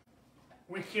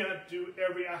 we can't do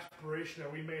every aspiration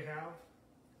that we may have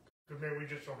because maybe we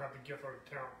just don't have the gift or the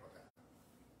talent for that.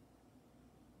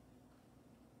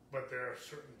 But there are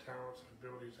certain talents and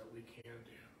abilities that we can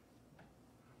do.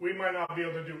 We might not be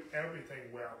able to do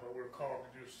everything well, but we're called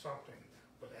to do something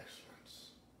with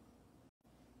excellence.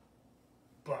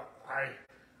 But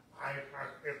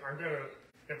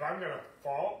if I'm gonna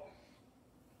fault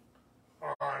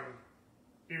on,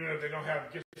 even if they don't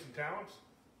have gifts and talents,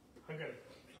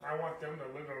 I want them to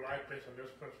live their life based on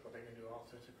this principle. They can do all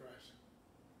things in Christ.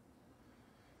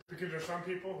 Because there's some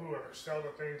people who have excelled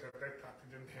at things that they thought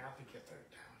they didn't have to get their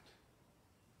talent.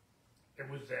 It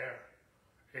was there.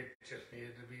 It just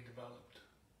needed to be developed.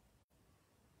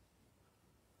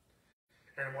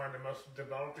 And one of the most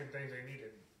developing things they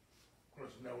needed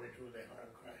was knowing who they are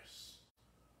in Christ.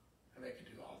 And they can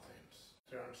do all things.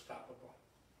 They're unstoppable.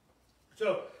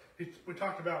 So, we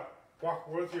talked about walk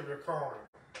worthy of your calling.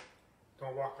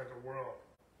 Don't walk in the world.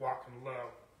 Walk in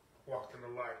love. Walk in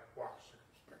the light. Walk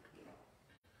circumspectly.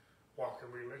 Walk in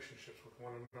relationships with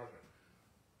one another.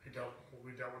 We dealt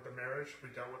with the marriage. We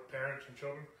dealt with parents and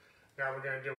children. Now we're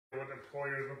going to deal with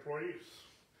employers and employees.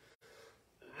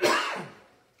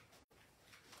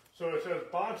 So it says,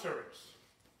 bondservants,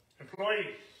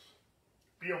 employees,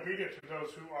 be obedient to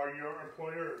those who are your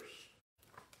employers,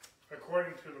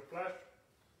 according to the flesh,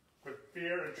 with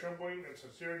fear and trembling and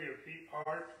sincerity of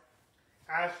heart,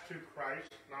 as to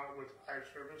Christ, not with eye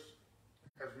service,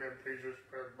 as men pleasers,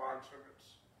 but as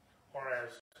bondservants, or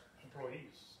as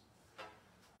employees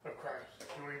of Christ,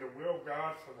 doing the will of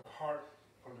God from the heart,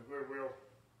 from the goodwill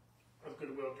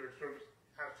to service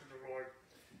as to the Lord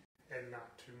and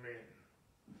not to men.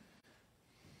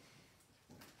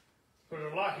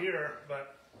 There's a lot here,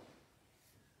 but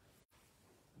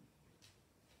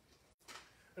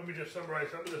let me just summarize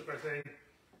some of this by saying,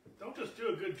 don't just do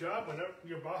a good job when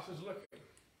your boss is looking.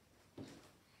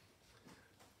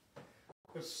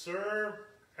 But serve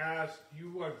as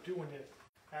you are doing it,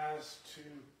 as to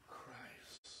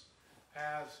Christ,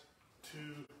 as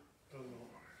to the Lord.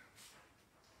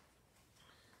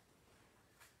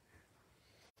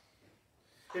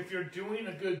 If you're doing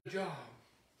a good job,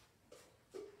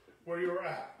 where you're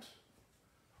at.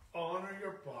 Honor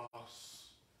your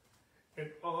boss and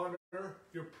honor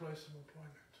your place of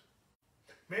employment.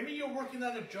 Maybe you're working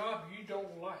at a job you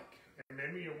don't like, and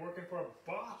maybe you're working for a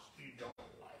boss you don't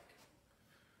like.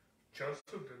 Joseph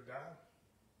did that.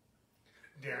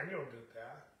 Daniel did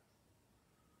that.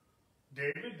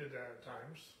 David did that at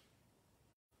times.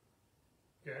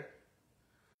 Okay?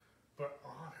 But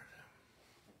honor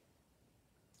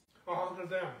them. Honor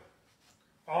them.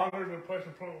 Honor the place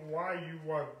and point why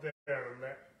you are there,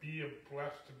 and be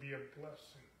blessed to be a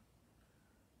blessing.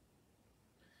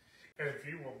 And if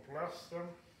you will bless them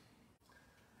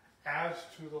as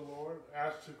to the Lord,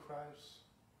 as to Christ,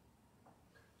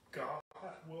 God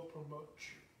will promote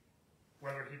you.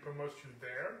 Whether he promotes you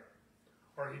there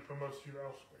or he promotes you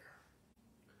elsewhere.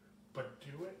 But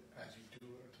do it as you do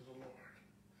it to the Lord.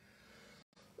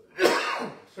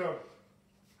 So,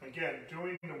 again,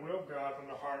 doing the will of God from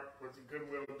the heart with the good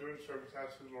will of doing service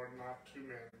as to the Lord, not to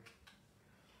men.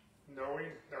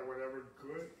 Knowing that whatever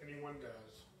good anyone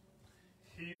does,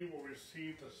 he will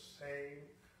receive the same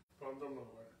from the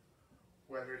Lord,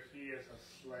 whether he is a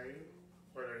slave,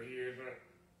 whether he is an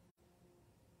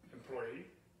employee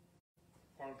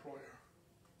or employer.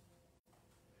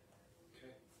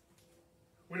 Okay.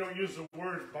 We don't use the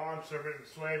words bondservant and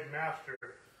slave master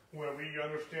when we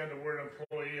understand the word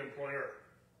employee, employer.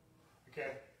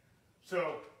 Okay.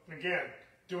 So, again,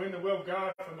 doing the will of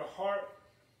God from the heart,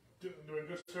 doing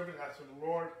good service as to the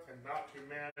Lord and not to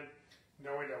man,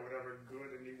 knowing that whatever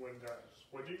good anyone does,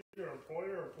 whether you're an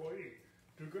employer or employee,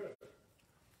 do good.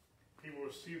 He will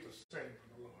receive the same from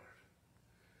the Lord.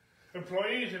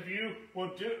 Employees, if you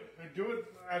will do it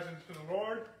as unto the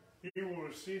Lord, you will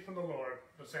receive from the Lord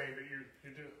the same that you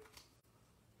do.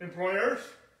 Employers,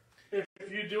 if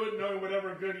you do it knowing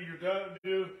whatever good you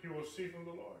do, you will see from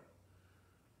the Lord.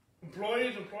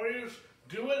 Employees,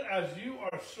 do it as you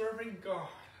are serving God.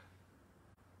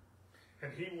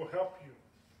 And he will help you,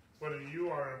 whether you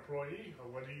are an employee or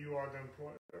whether you are the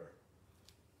employer.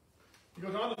 He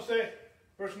goes on to say,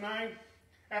 verse 9,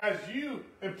 as you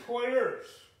employers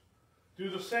do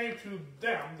the same to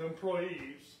them, the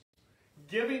employees,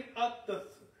 giving up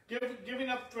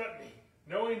threatening,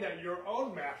 knowing that your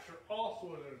own master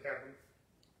also is in heaven,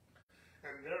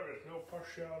 and there is no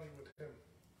partiality with him.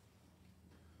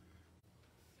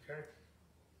 Okay?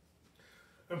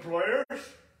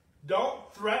 Employers,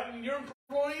 don't threaten your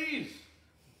employees.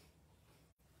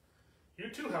 You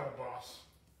too have a boss,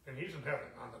 and he's in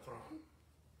heaven on the throne.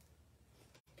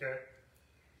 Okay?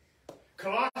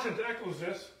 Colossians echoes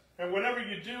this, and whatever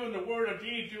you do in the word or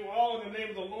deed, do all in the name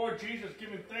of the Lord Jesus,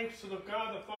 giving thanks to the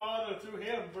God the Father through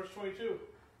him. Verse 22.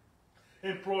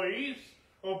 Employees,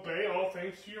 obey all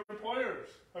things to your employers,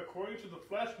 according to the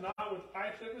flesh, not with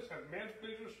eye service and man's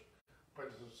pleasures, but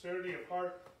in sincerity of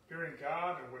heart, fearing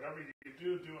God, and whatever you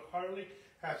do, do it heartily,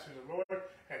 as to the Lord,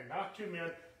 and not to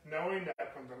men, knowing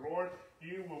that from the Lord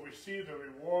you will receive the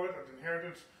reward of the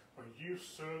inheritance, for you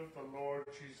serve the Lord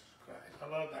Jesus Christ. I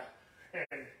love that.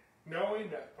 And knowing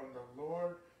that from the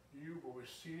Lord you will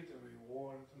receive the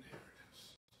reward of the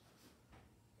inheritance.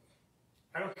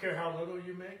 I don't care how little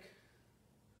you make.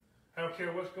 I don't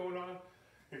care what's going on.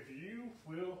 If you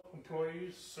will,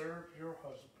 employees, serve your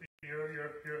husband, your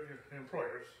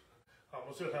employers. I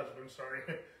almost said husband, sorry.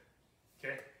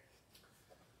 Okay.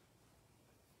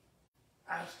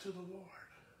 As to the Lord,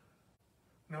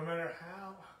 no matter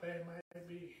how they might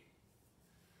be,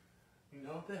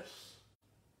 know this,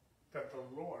 that the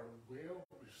Lord will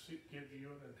give you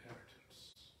an inheritance.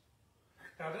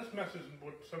 Now, this message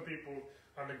with some people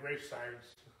on the grace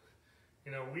sides,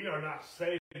 we are not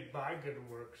saved by good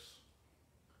works.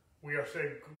 We are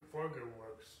saved for good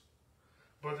works.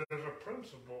 But there's a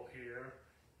principle here.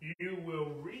 You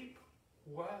will reap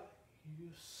what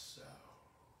you sow.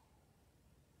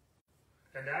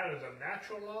 And that is a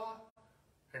natural law,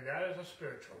 and that is a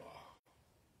spiritual law.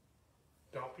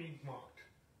 Don't be mocked.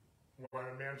 What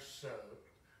a man sowed.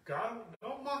 God,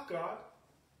 don't mock God.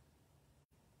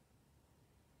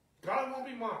 God won't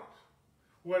be mocked.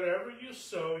 Whatever you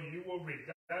sow, you will reap.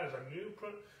 That is an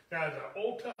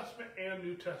Old Testament and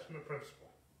New Testament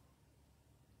principle.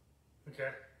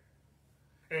 Okay?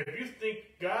 And if you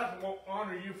think God won't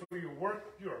honor you for your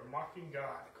work, you are mocking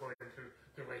God, according to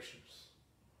Galatians.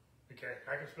 Okay?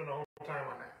 I can spend a whole time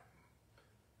on that.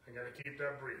 I got to keep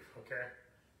that brief. Okay?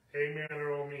 Amen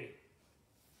or oh me.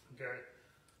 Okay?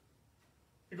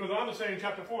 It goes on to say in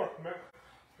chapter 4,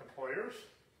 employers,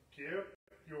 give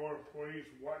your employees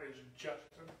what is just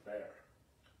and fair,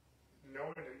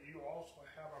 knowing that you also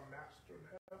have a master in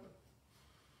heaven.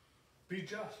 Be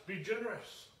just. Be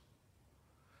generous.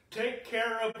 Take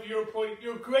care of your employee.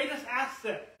 Your greatest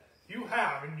asset you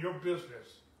have in your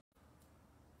business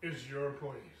is your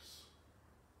employees.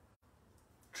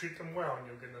 Treat them well and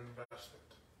you'll get an investment.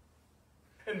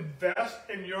 Invest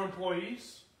in your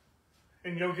employees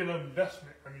and you'll get an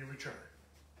investment when you return.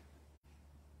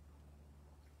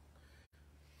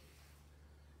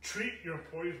 Treat your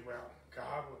employees well.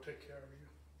 God will take care of you.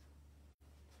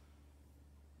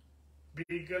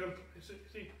 Be good.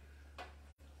 See,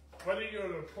 whether you're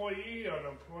an employee or an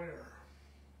employer,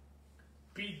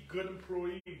 be good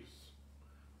employees.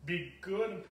 Be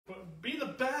good. Be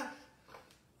the best.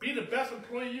 Be the best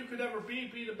employee you could ever be.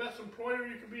 Be the best employer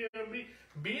you could be.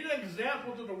 Be an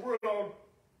example to the world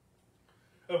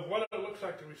of what it looks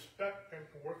like to respect and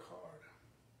work hard.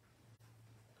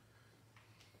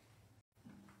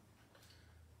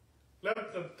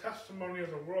 Let the testimony of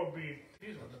the world be,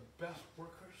 these are the best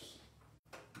workers.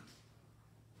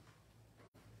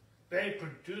 They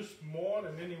produce more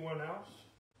than anyone else.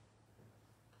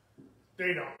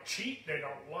 They don't cheat. They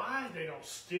don't lie. They don't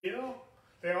steal.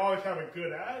 They always have a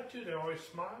good attitude. They always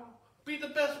smile. Be the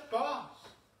best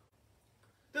boss.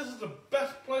 This is the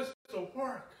best place to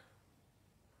work.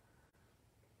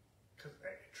 Because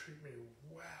they treat me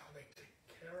well. They take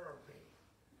care of me.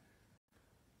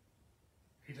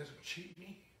 He doesn't cheat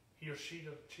me. He or she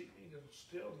doesn't cheat me. Doesn't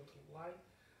steal. Doesn't lie.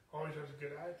 Always has a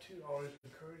good attitude. Always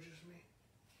encourages me.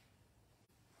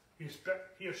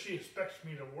 He or she expects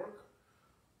me to work,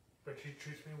 but he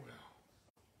treats me well.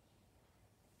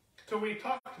 So we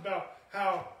talked about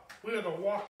how we're going to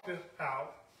walk this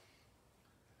out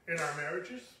in our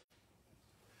marriages,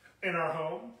 in our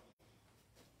home,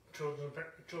 children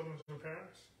and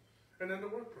parents, and in the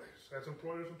workplace as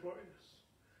employers and employees.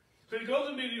 So he goes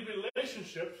into these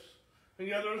relationships, and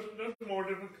yeah, there's more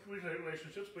different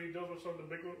relationships, but he deals with some of the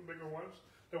bigger ones.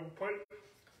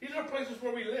 These are places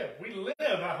where we live. We live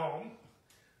at home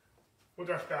with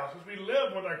our spouses. We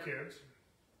live with our kids.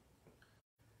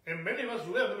 And many of us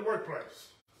live in the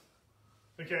workplace.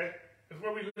 Okay? It's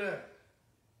where we live.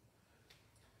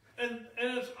 And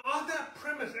it's on that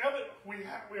premise, we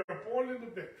are born into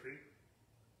victory.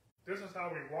 This is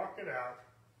how we walk it out.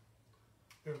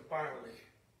 And finally,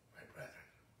 my brethren,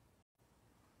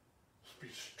 be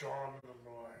strong in the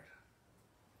Lord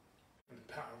and the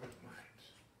power of his might.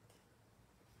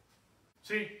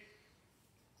 See,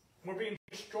 we're being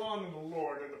strong in the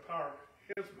Lord and the power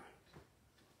of his might.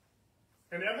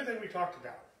 And everything we talked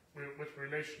about with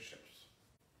relationships,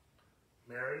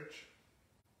 marriage,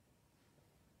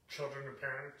 children and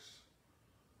parents,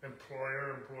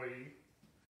 employer, employee.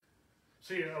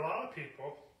 See, a lot of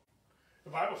people,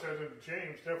 the Bible says in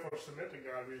James, therefore submit to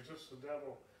God, resist the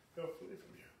devil, he'll flee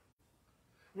from you.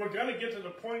 We're going to get to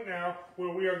the point now where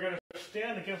we are going to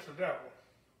stand against the devil.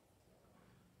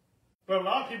 But a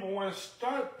lot of people want to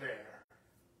start there,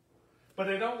 but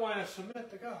they don't want to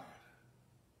submit to God.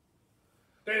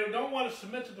 They don't want to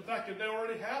submit to the fact that they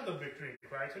already have the victory in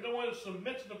Christ. They don't want to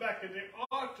submit to the fact that they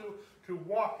ought to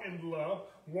walk in love,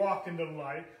 walk in the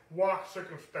light, walk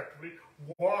circumspectly,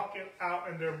 walk it out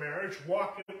in their marriage,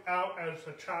 walk it out as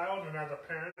a child and as a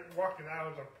parent, walk it out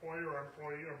as an employer or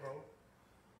employee or both.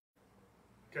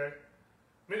 Okay?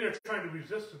 Many are trying to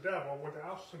resist the devil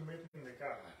without submitting to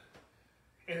God.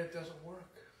 And it doesn't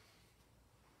work.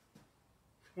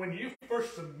 When you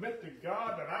first submit to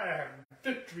God that I have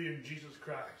victory in Jesus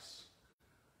Christ,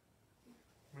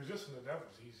 resisting the devil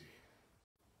is easy.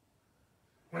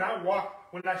 When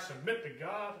I submit to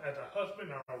God as a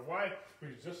husband or a wife,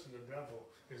 resisting the devil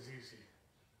is easy.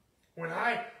 When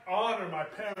I honor my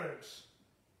parents,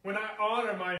 when I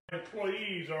honor my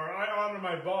employees or I honor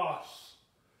my boss,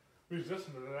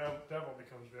 resisting the devil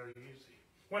becomes very easy.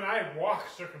 When I walk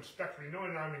circumspectly,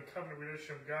 knowing I'm in covenant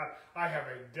relationship with God, I have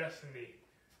a destiny.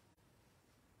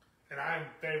 And I am in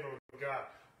favor of God.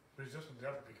 Resisting the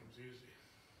devil becomes easy.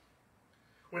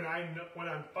 When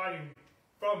I'm fighting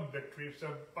from victory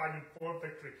instead of fighting for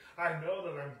victory, I know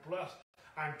that I'm blessed.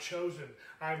 I'm chosen.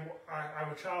 I'm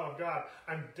a child of God.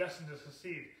 I'm destined to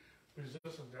succeed.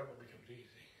 Resisting the devil becomes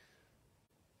easy.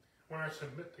 When I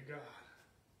submit to God.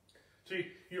 See,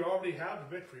 you already have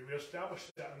the victory. We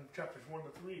established that in chapters 1 to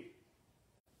 3.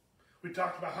 We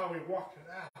talked about how we walked it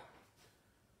out,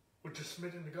 which is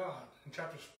submitting to God in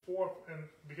chapters 4 and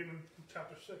beginning in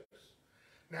chapter 6.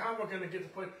 Now we're going to get to the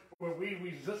point where we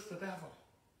resist the devil,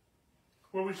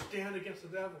 where we stand against the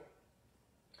devil,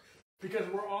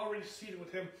 because we're already seated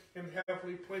with him in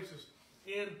heavenly places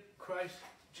in Christ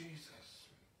Jesus.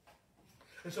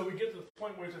 And so we get to the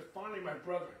point where he says, finally, my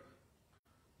brother,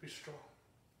 be strong.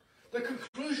 The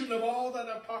conclusion of all that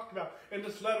I've talked about in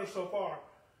this letter so far,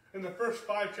 in the first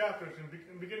 5 chapters, and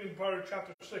beginning part of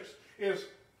chapter 6, is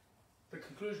the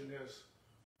conclusion is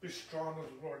Be strong as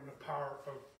the Lord in the power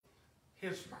of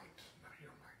His might, not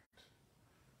your might.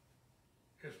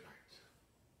 His might.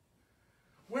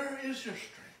 Where is your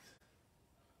strength?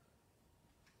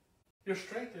 Your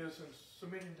strength is in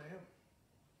submitting to Him.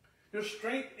 Your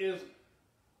strength is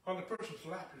on the person's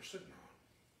lap you're sitting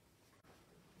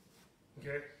on.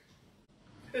 Okay?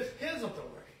 It's His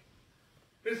authority.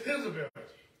 It's His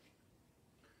ability.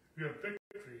 You have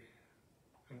victory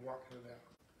in walking it out.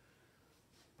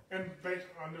 And based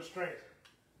on the strength,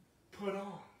 put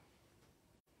on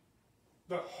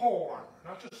the whole armor,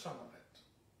 not just some of it,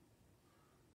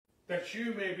 that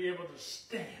you may be able to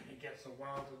stand against the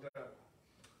wiles of the devil.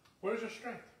 Where's your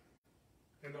strength?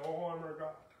 In the whole armor of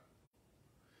God.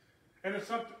 And it's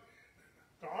something,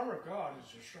 the armor of God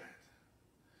is your strength.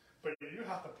 But you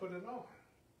have to put it on.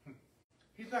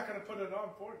 He's not going to put it on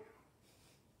for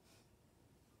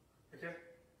you. Okay?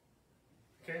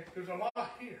 Okay? There's a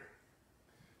lot here.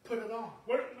 Put it on.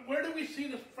 Where do we see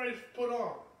this phrase put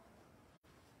on?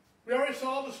 We already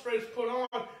saw this phrase put on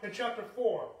in chapter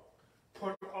 4.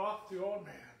 Put off the old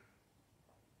man.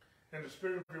 And the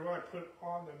spirit of your life, put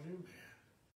on the new man.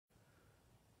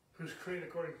 Who's created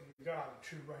according to God in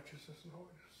true righteousness and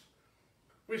holiness.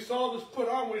 We saw this put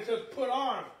on when he says, put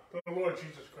on the Lord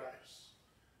Jesus Christ.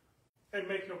 And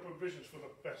make no provisions for the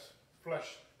best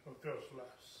flesh of those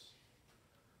less.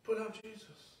 Put on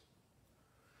Jesus.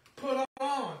 Put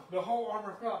on the whole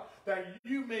armor of God, that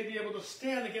you may be able to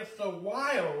stand against the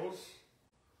wiles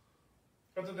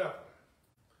of the devil.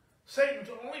 Satan's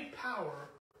only power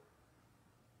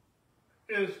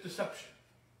is deception.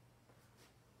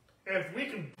 If we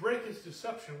can break his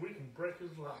deception, we can break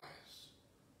his lies.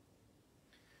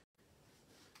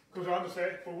 Goes on to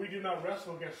say, for we do not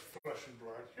wrestle against flesh and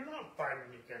blood. You're not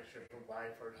fighting against your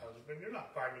wife or husband. You're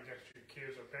not fighting against your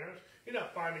kids or parents. You're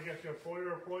not fighting against your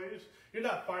employer or employees. You're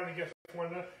not fighting against one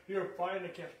another. You're fighting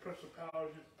against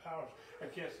principalities and powers,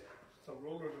 against the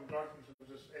rulers and darkness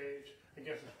of this age,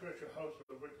 against the spiritual hosts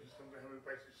of the wickedness in the heavenly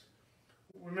places.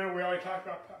 Remember, we already talked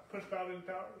about principalities and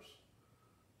powers?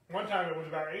 One time it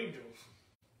was about angels.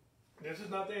 This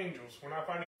is not the angels. We're not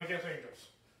fighting against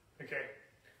angels. Okay?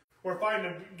 We're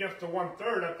fighting against the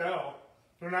 1/3 at the hell.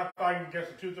 We're not fighting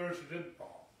against the 2/3 who didn't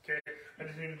fall. Okay? I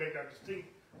just need to make that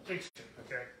distinction.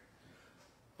 Okay?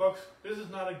 Folks, this is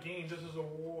not a game. This is a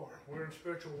war. We're in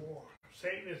spiritual war.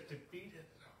 Satan is defeated.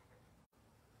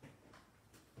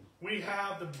 We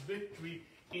have the victory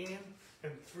in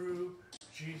and through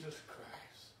Jesus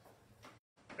Christ.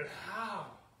 And how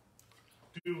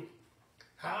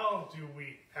do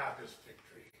we have this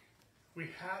victory?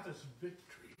 We have this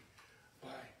victory by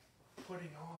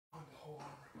putting on the whole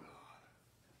armor of God.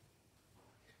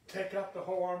 Take up the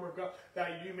whole armor of God,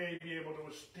 that you may be able to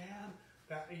withstand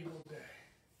that evil day.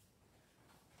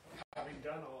 Having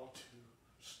done all to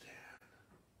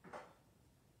stand.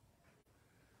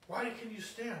 Why can you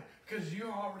stand? Because you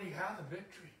already have the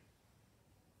victory.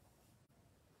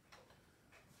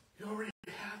 You already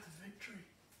have the victory.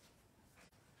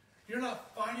 You're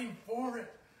not fighting for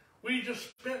it. We just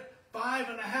spent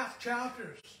 5.5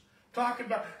 chapters talking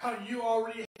about how you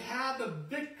already have the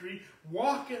victory.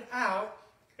 Walk it out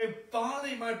and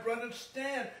finally, my brothers,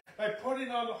 stand by putting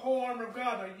on the whole armor of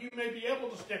God that you may be able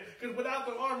to stand. Because without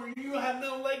the armor, you have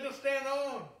no leg to stand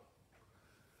on.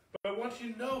 But once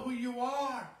you know who you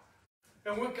are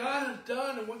and what God has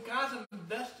done and what God has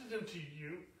invested into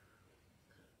you,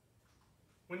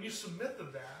 when you submit to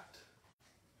that,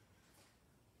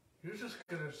 you're just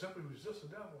going to simply resist the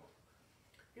devil.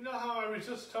 You know how I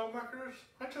resist telemarketers?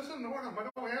 I just ignore them. I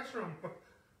don't answer them.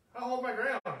 I hold my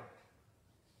ground.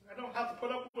 I don't have to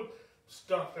put up with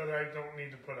stuff that I don't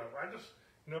need to put up. I just,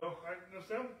 there's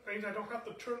some things I don't have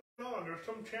to turn on. There's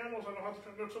some channels I don't have to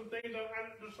turn on. There's some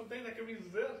things I can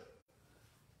resist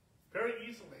very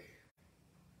easily.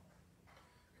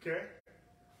 Okay?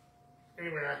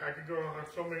 Anyway, I could go on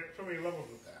so many levels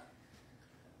with that.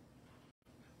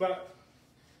 But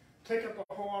take up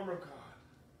the whole armor of God,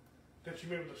 that you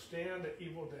may be able to stand the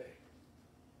evil day,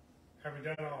 having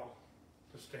done all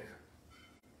to stand.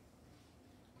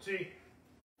 See,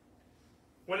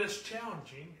 when it's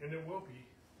challenging, and it will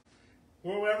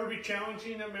it ever be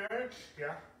challenging in marriage?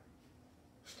 Yeah.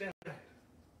 Stand.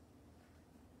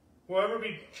 Will it ever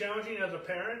be challenging as a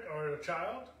parent or a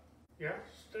child? Yeah.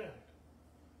 Stand.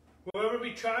 Will it ever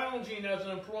be challenging as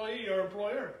an employee or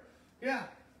employer? Yeah.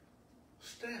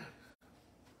 Stand.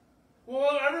 Will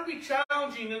it ever be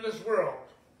challenging in this world?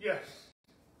 Yes.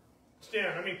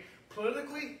 Stand. I mean,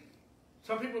 politically,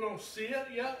 some people don't see it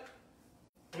yet,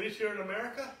 at least here in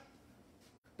America,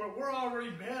 but we're already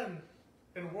been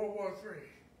in World War III.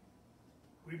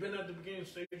 We've been at the beginning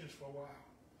stages for a while.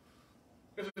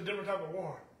 It's a different type of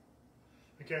war.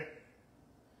 Okay?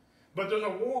 But there's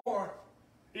a war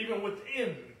even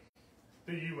within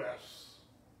the U.S.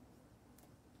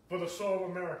 for the soul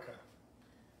of America.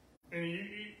 And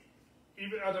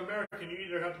even as an American, you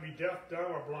either have to be deaf,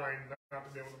 dumb, or blind not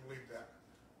to be able to believe that.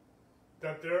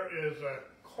 That there is a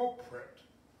culprit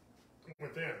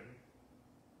within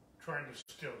trying to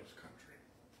steal this country.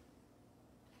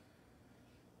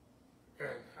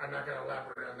 And I'm not going to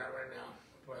elaborate on that right now,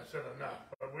 but I said enough.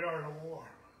 But we are in a war,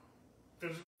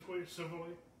 physically,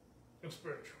 civilly, and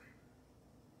spiritually.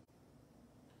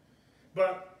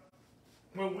 But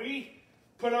when we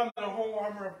put on the whole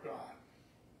armor of God,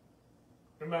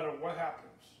 no matter what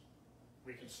happens,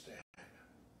 we can stand.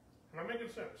 Am I making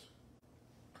sense?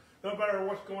 No matter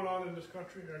what's going on in this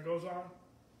country that goes on,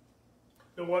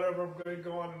 no whatever going to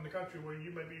go on in the country where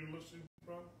you may be listening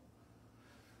from,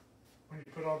 when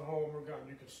you put on the whole armor of God,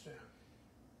 you can stand.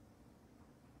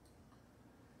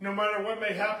 No matter what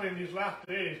may happen in these last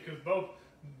days, because both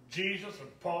Jesus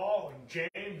and Paul and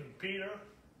James and Peter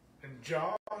and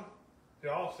John, they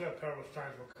all said perilous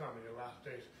times will come in the last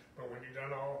days. But when you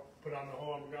done all, put on the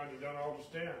whole armor of God, you done all to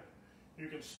stand. You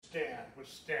can stand,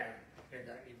 withstand in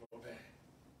that evil day.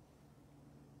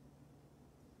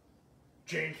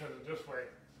 James says it this way: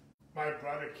 my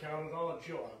brother, count it all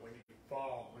joy when you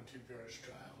fall into various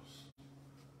trials.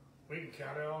 We can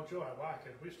count it all joy. Why?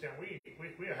 Because we stand.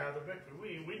 We have the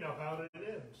victory. We know how it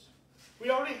ends. We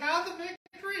already have the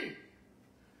victory.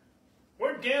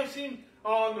 We're dancing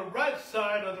on the right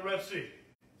side of the Red Sea,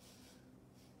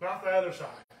 not the other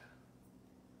side.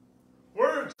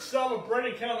 We're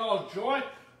celebrating, count all joy,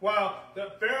 while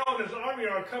the Pharaoh and his army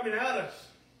are coming at us.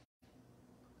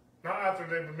 Not after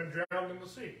they've been drowned in the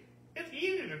sea. It's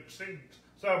easy to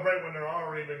celebrate when they're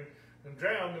already been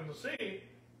drowned in the sea.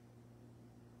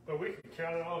 But we can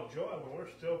count it all joy when we're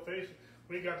still facing.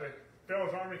 We got the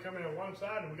Pharaoh's army coming on one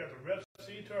side, and we got the Red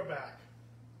Sea to our back.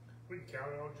 We can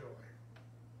count it all joy.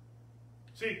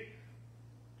 See,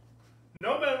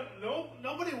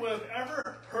 nobody would have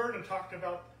ever heard and talked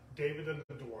about David and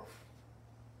the dwarf.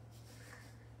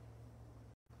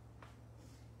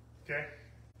 Okay?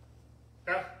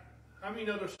 I mean,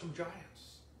 there's some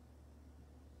giants.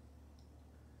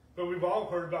 But we've all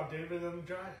heard about David and the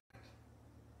giant.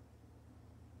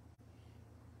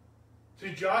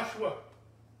 See, Joshua,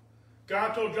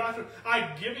 God told Joshua,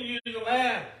 I've given you the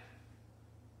land.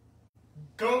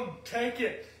 Go take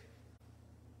it.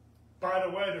 By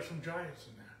the way, there's some giants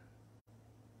in there.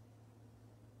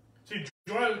 See,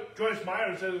 Joyce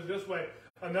Meyer says it this way: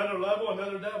 another level,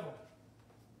 another devil.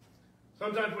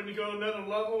 Sometimes when you go to another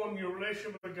level in your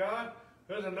relationship with God,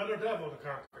 there's another devil to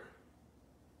conquer.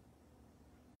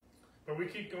 But we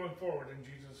keep going forward in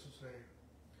Jesus' name.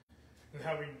 And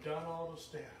having done all to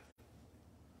stand,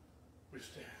 we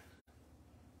stand.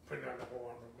 Putting on the whole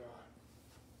armor of God.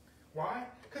 Why?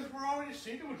 Because we're already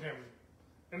seated with Him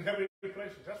in heavenly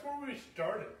places. That's where we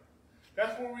started.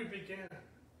 That's where we began.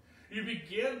 You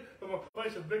begin from a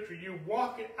place of victory. You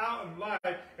walk it out in life,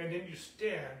 and then you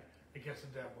stand against the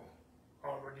devil,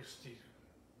 already seated.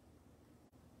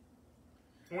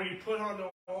 And when you put on the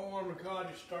whole armor of God,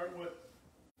 you start with,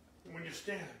 when you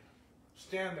stand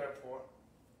therefore,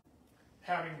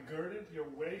 having girded your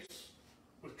waist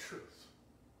with truth.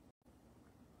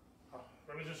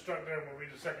 Let me just start there and we'll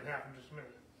read the second half in just a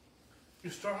minute. You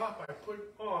start off by putting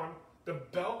on the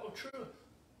belt of truth.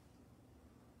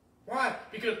 Why?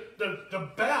 Because the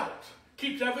belt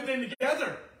keeps everything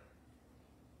together.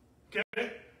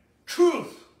 Okay?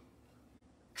 Truth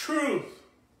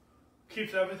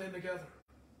keeps everything together.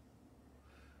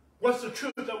 What's the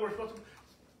truth that we're supposed to...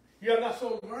 You have not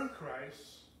so learned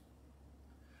Christ,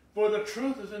 for the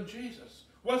truth is in Jesus.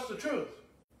 What's the truth?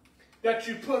 That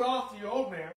you put off the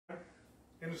old man,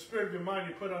 in the spirit of your mind,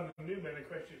 you put on the new man in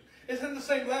Christ Jesus. It's in the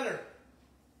same letter.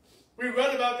 We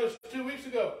read about this 2 weeks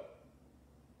ago.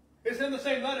 It's in the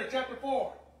same letter, chapter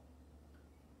 4.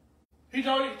 He's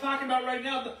already talking about right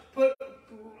now to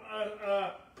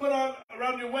put on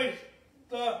around your waist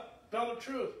the belt of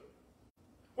truth.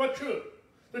 What truth?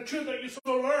 The truth that you so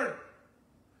learned.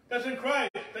 That's in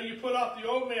Christ. That you put off the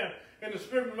old man. In the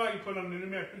spirit of your mind, you put on the new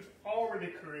man who's already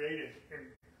created in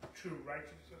true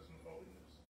righteousness and holiness.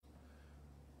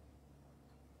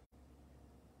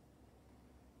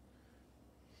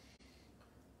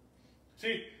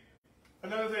 See,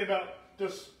 another thing about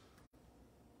this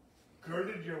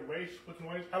girded your waist with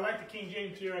loins. I like the King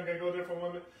James here. I'm going to go there for a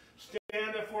moment.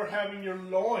 Stand therefore having your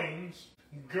loins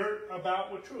girt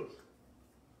about with truth.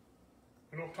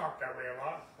 We don't talk that way a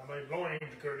lot. I mean, loins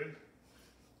girded.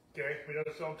 Okay, we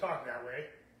just don't talk that way.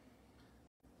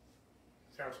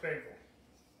 Sounds painful.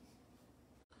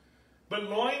 But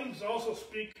loins also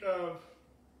speak of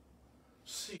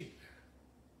seed.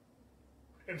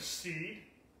 And seed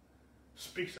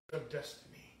speaks of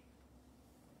destiny.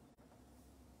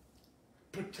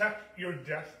 Protect your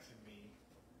destiny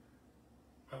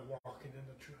by walking in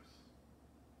the truth.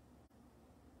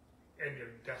 And your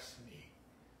destiny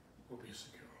will be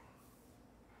secure.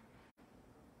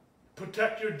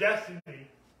 Protect your destiny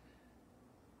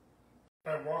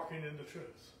by walking in the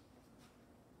truth.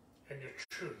 And your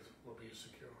truth will be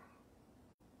secure.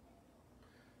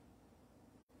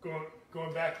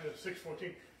 Going back to the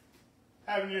 6:14,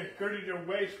 having you girded your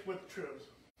waist with truth,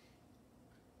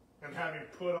 and having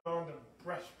put on the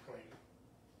breastplate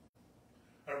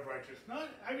of righteousness. Now,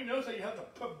 have you noticed that you have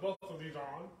to put both of these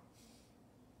on?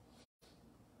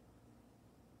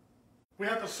 We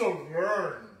have to so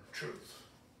learn truth.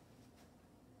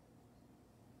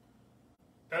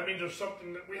 That means there's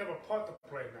something that we have a part to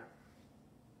play in that.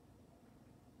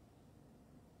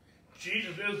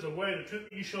 Jesus is the way, the truth.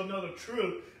 You shall know the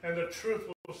truth, and the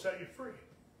truth will set you free.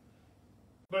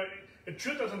 But the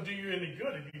truth doesn't do you any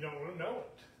good if you don't know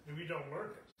it, if you don't learn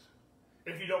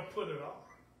it, if you don't put it on.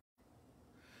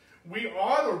 We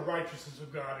are the righteousness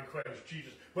of God in Christ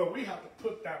Jesus, but we have to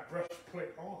put that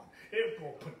breastplate on. It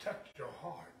will protect your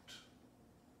heart.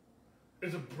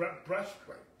 It's a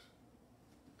breastplate.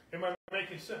 Am I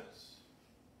making sense?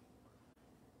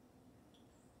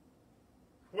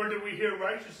 Where did we hear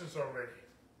righteousness already?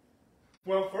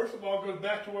 Well, first of all, it goes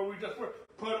back to where we just were.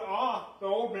 Put off the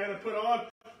old man and put on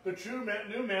the true man,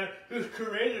 new man, who's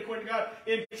created according to God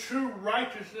in true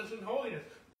righteousness and holiness.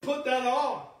 Put that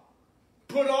on.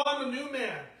 Put on the new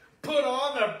man. Put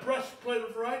on the breastplate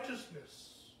of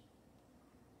righteousness.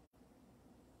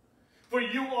 For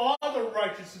you are the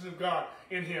righteousness of God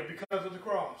in him because of the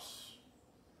cross.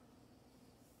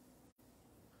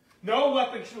 No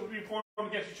weapon shall be formed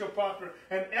against you shall prosper,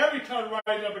 and every tongue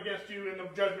rise up against you in the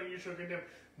judgment you shall condemn.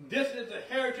 This is the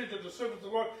heritage of the servants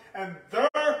of the Lord, and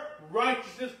their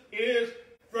righteousness is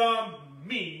from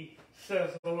me,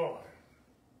 says the Lord.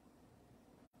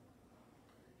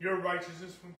 Your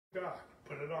righteousness from God.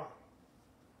 Put it on.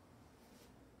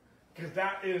 Because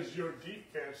that is your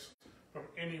defense from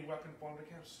any weapon formed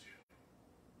against you.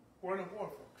 We're in a war,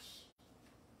 folks.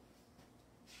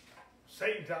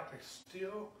 Satan's out to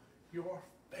steal your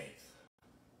faith.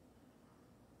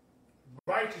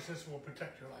 Righteousness will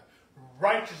protect your life.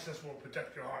 Righteousness will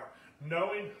protect your heart.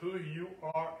 Knowing who you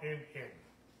are in him.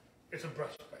 It's a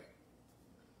breastplate.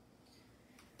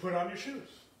 Put on your shoes.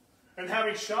 And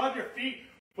having shod your feet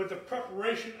with the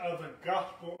preparation of the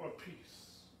gospel of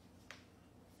peace.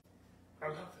 I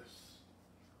love this.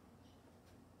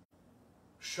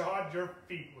 Shod your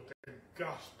feet with the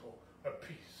gospel of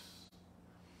peace.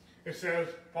 It says,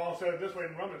 Paul said it this way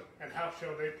in Romans, and how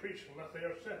shall they preach unless they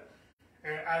are sent?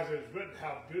 And as it is written,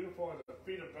 how beautiful are the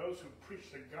feet of those who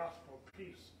preach the gospel of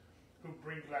peace, who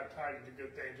bring glad tidings of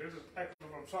good things. This is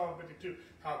excellent from Psalm 52.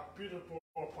 How beautiful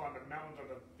upon the mountains are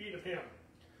the feet of him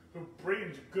who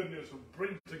brings goodness, who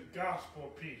brings the gospel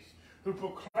of peace, who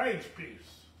proclaims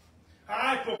peace.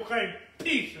 I proclaim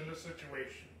peace in this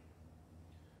situation.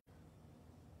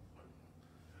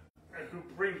 And who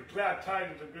brings glad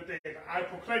tidings of good things. I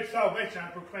proclaim salvation. I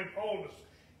proclaim wholeness,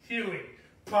 healing,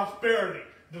 prosperity,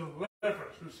 deliverance.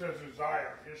 Who says to Zion,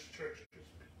 his church, his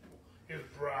people, his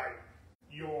bride,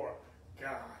 your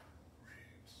God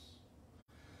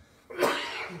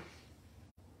reigns.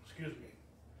 Excuse me.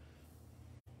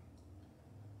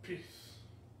 Peace.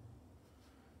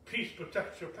 Peace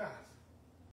protects your path.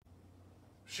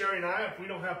 Sherry and I, if we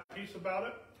don't have peace about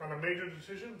it on a major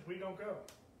decision, we don't go.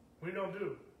 We don't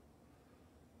do.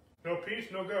 No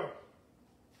peace, no go.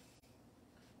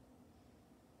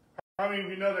 I mean,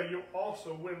 we know that you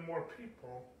also win more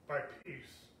people by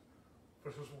peace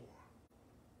versus war.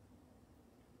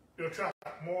 You'll attract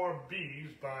more bees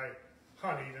by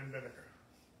honey than vinegar.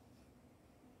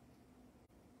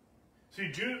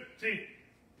 See,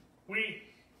 we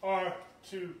are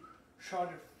to shod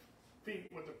your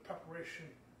feet with the preparation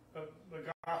of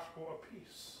the gospel of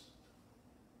peace.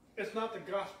 It's not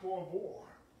the gospel of war.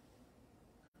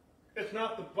 It's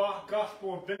not the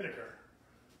gospel of vinegar.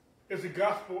 It's the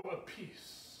gospel of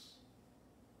peace.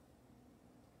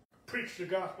 Preach the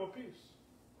gospel of peace.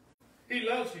 He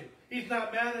loves you. He's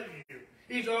not mad at you.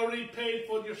 He's already paid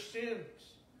for your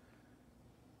sins.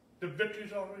 The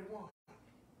victory's already won.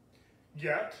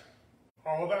 Yet,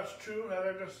 all that's true,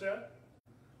 as I just said,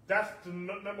 that's the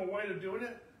number way of doing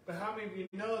it. But how many of you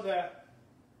know that,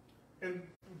 and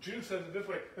Jude says it this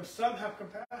way, and some have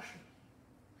compassion,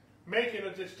 making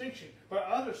a distinction, but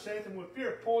others save them with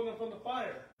fear, pulling them from the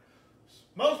fire.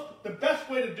 The best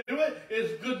way to do it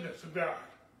is goodness of God.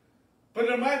 But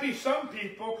there might be some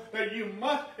people that you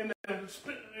must, in the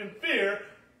and fear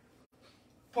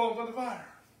falls on the fire.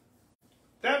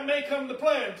 That may come to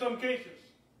play in some cases.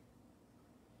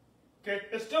 Okay,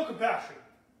 it's still compassion.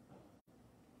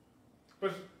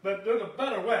 But there's a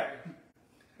better way.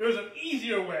 There's an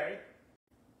easier way.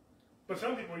 But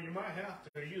some people, you might have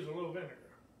to use a little vinegar.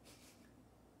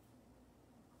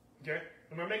 Okay?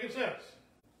 Am I making sense?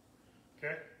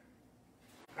 Okay?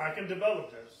 I can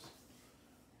develop this.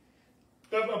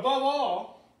 But above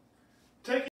all,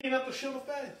 taking up the shield of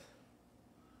faith,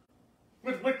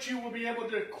 with which you will be able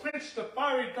to quench the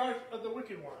fiery darts of the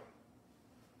wicked one.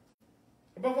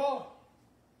 Above all.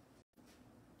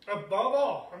 Above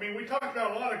all. I mean, we talked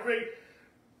about a lot of great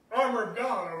armor of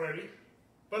God already.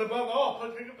 But above all,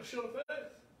 pick up the shield of faith.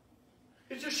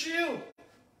 It's a shield.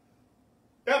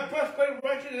 That breastplate of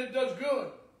righteousness, it does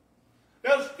good.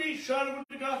 Those feet shod with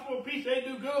the gospel of peace, they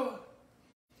do good.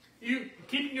 You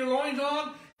keeping your loins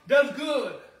on does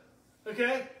good.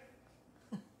 Okay?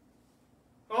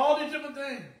 All these different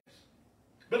things.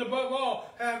 But above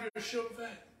all, have your shield of faith.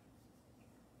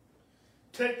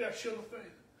 Take that shield of faith.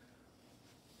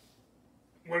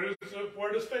 Where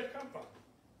does faith come from?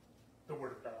 The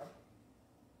Word of God.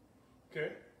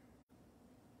 Okay?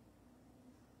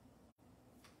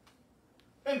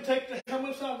 And take the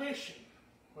helmet of salvation.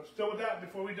 Let's deal with that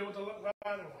before we deal with the latter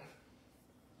one.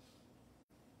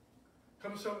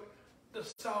 Come so the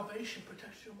salvation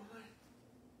protects your mind.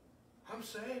 I'm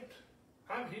saved.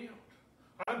 I'm healed.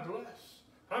 I'm blessed.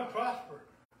 I'm prospered.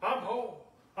 I'm whole.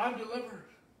 I'm delivered.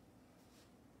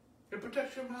 It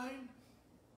protects your mind.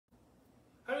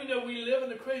 How many know we live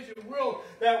in a crazy world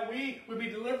that we would be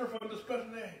delivered from this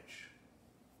present age?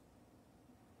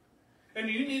 And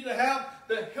you need to have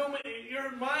the helmet.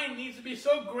 Your mind needs to be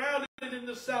so grounded in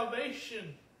the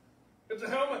salvation. It's a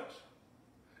helmet.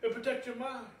 It protects your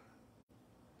mind.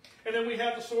 And then we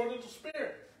have the sword of the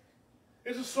Spirit.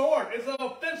 It's a sword. It's an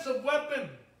offensive weapon,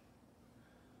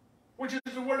 which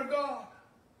is the Word of God.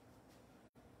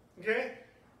 Okay?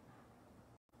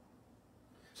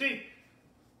 See,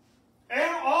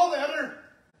 and all the other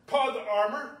part of the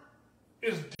armor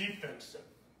is defensive.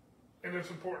 And it's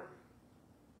important.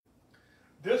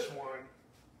 This one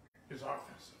is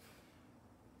offensive.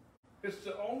 It's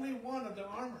the only one of the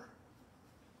armor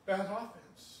that has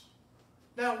offense.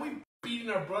 Now, we beating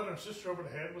our brother and sister over the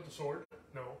head with the sword?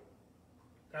 No.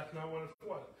 That's not what it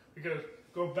was. Because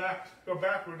go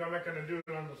backwards, I'm not going to do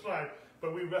it on the slide,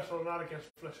 but we wrestle not against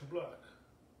flesh and blood.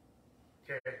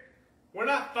 Okay? We're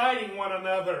not fighting one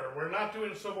another. We're not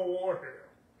doing civil war here.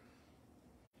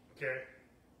 Okay?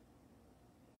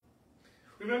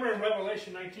 Remember in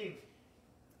Revelation 19.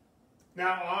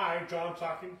 Now I, John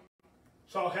talking,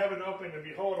 saw heaven open, and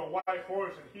behold, a white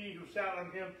horse, and he who sat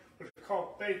on him was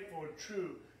called Faithful and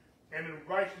True, and in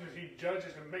righteousness he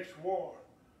judges and makes war.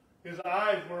 His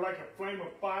eyes were like a flame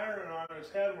of fire, and on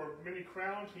his head were many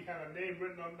crowns. He had a name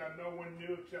written on that no one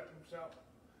knew except himself.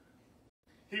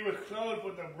 He was clothed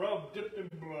with a robe dipped in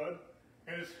blood,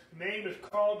 and his name is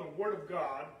called the Word of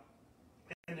God.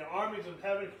 And the armies of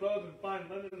heaven, clothed in fine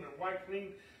linen and white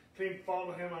clean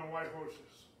follow him on white horses.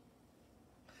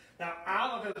 Now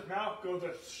out of his mouth goes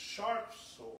a sharp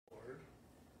sword,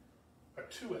 a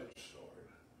two-edged sword.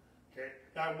 Okay?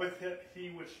 Now with it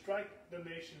he would strike the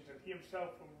nations, and he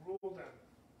himself will rule them.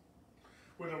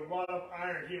 With a rod of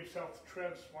iron he himself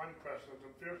treads winepresses,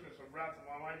 the fierceness and wrath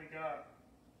of Almighty God.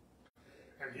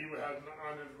 And he would have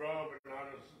on his robe and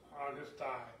on his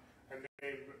thigh a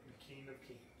name written, King of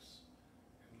Kings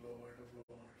and Lord of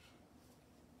Lords.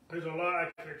 There's a lot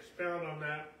I can expound on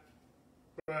that,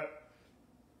 but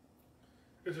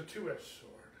it's a two-edged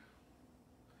sword.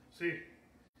 See,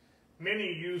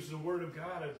 many use the Word of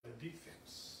God as a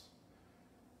defense.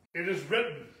 It is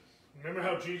written. Remember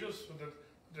how Jesus, with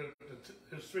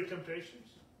his three temptations?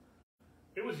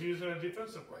 It was used in a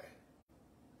defensive way.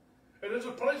 And there's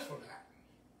a place for that.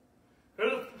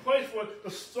 There's a place for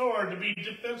the sword to be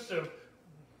defensive.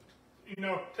 You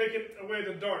know, taking away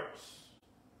the darts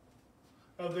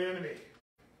of the enemy.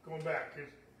 Going back.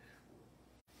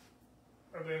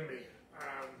 Of the enemy.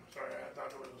 Sorry, I thought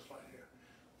there was a slide here.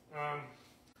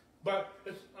 But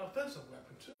it's an offensive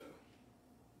weapon too.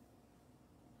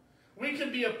 We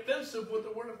can be offensive with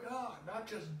the Word of God, not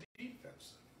just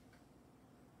defensive.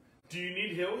 Do you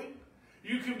need healing?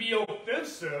 You can be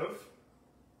offensive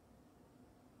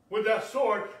with that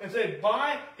sword and say,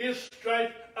 by his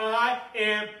stripes I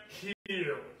am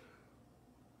healed.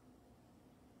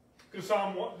 Because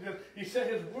Psalm 1, he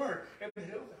said his word and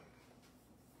healed them.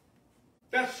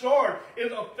 That sword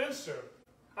is offensive.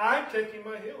 I'm taking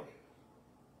my healing.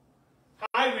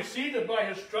 I received it by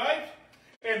his stripes,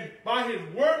 and by his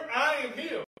word I am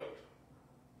healed.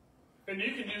 And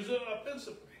you can use it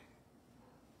offensively.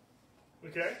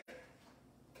 Okay?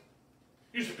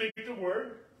 You speak the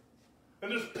word,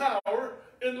 and there's power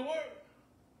in the word.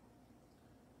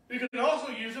 You can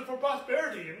also use it for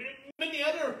prosperity and many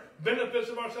other benefits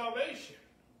of our salvation.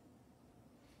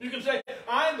 You can say,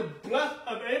 I am the blessed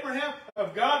of Abraham,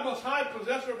 of God Most High,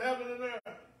 possessor of heaven and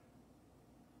earth.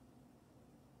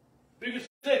 You can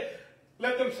say,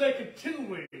 let them say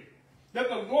continually, let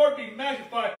the Lord be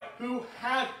magnified, who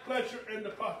has pleasure in the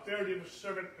prosperity of his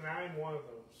servant, and I am one of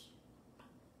those.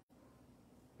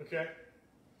 Okay?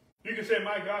 You can say,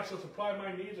 my God shall supply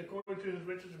my needs according to his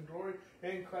riches and glory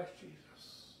in Christ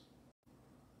Jesus.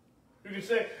 You can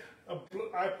say,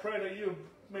 I pray that you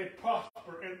may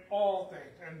prosper in all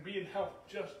things and be in health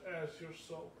just as your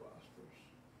soul prospers.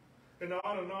 And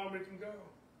on we can go.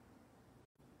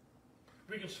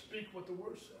 We can speak what the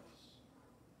word says.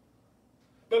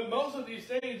 But most of these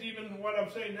things, even what I'm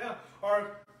saying now,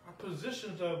 are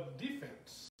positions of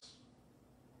defense.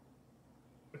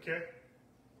 Okay?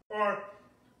 Or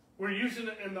we're using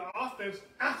it in the offense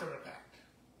after the fact.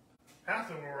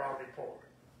 After we're already poor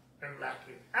and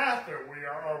lacking. After we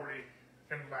are already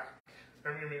in lack. I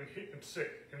mean, and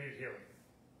sick and need healing.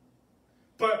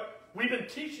 But we've been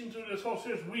teaching through this whole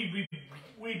series, we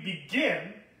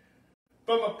begin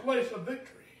from a place of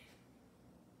victory.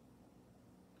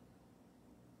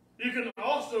 You can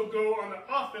also go on the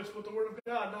offense with the Word of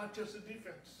God, not just the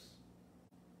defense.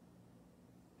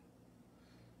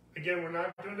 Again, we're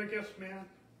not doing it against man,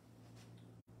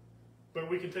 but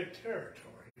we can take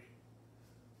territory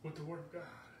with the Word of God.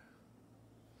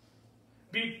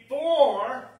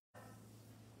 Before,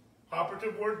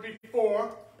 operative word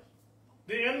before,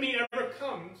 the enemy ever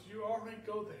comes, you already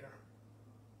go there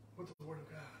with the Word of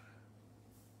God.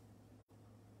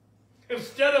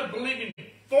 Instead of believing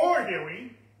for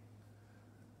healing,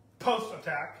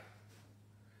 post-attack,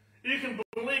 you can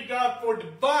believe God for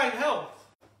divine health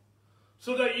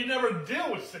so that you never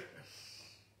deal with sickness.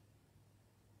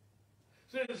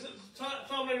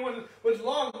 Psalm 81 says, with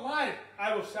long life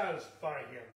I will satisfy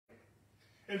him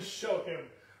and show him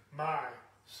my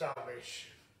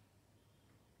salvation.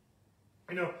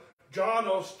 You know, John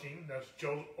Osteen, that's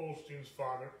Joel Osteen's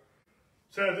father,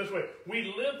 said it this way,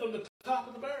 we live from the top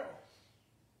of the barrel.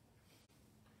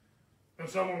 And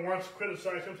someone once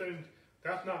criticized him saying,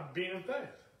 that's not being in faith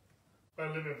by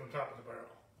living from the top of the barrel.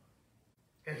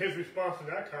 And his response to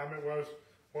that comment was,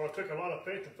 well, it took a lot of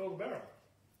faith to fill the barrel.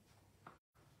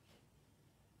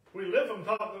 We live from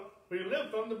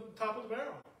the top of the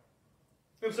barrel.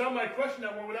 And some might question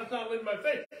that, well, that's not living by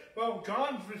faith. Well,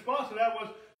 John's response to that was,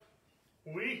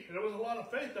 there was a lot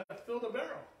of faith that filled the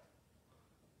barrel.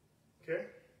 Okay?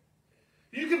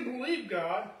 You can believe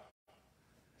God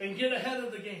and get ahead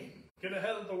of the game. Get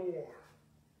ahead of the war.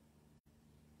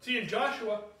 See, in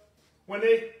Joshua, when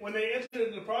they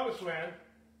entered the promised land,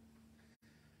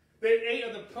 they ate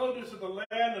of the produce of the land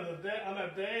on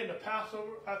that day in the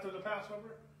Passover, after the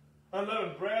Passover,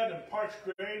 unleavened bread and parched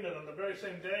grain, and on the very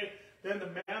same day, then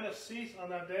the manna ceased on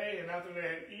that day, and after they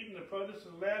had eaten the produce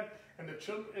of the land, and the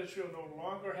children of Israel no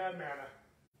longer had manna,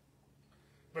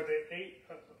 but they ate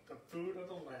the food of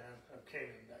the land of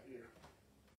Canaan that year.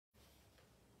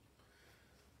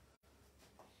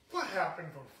 What happened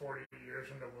for 40 years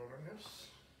in the wilderness?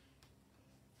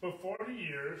 For 40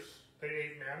 years, they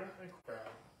ate manna and quail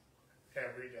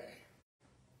every day.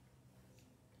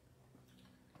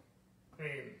 I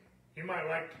mean, you might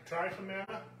like to try some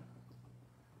manna.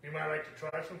 You might like to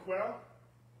try some quail.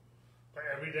 But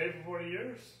every day for 40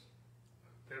 years,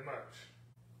 too much.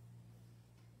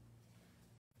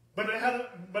 But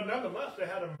nonetheless, they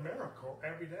had a miracle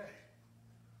every day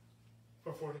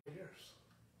for 40 years.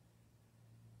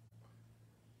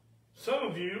 Some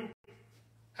of you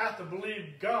have to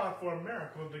believe God for a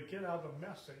miracle to get out of the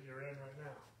mess that you're in right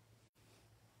now.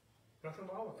 Nothing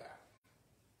wrong with that.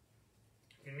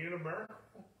 If you need a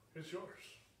miracle, it's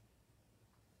yours.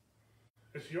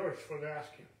 It's yours for the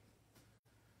asking.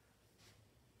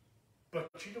 But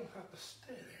you don't have to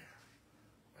stay there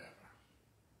forever.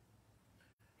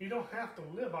 You don't have to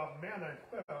live off manna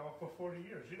and quail for 40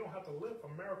 years. You don't have to live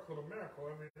from miracle to miracle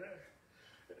every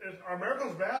day. Are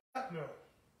miracles bad? No.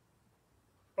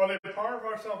 Are they part of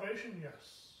our salvation?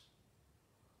 Yes.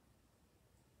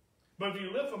 But if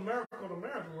you live from miracle to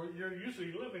miracle, you're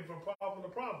usually living from problem to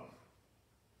problem.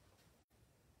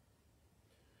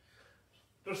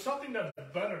 There's something that's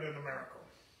better than a miracle.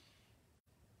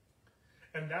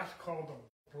 And that's called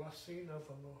the blessing of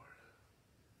the Lord.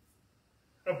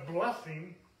 A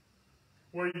blessing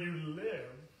where you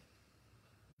live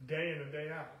day in and day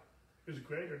out is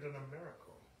greater than a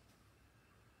miracle.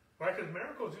 Right? Because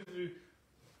miracles usually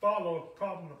follow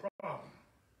problem to problem.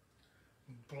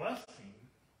 Blessing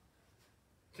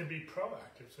can be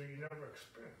proactive so you never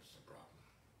experience the problem.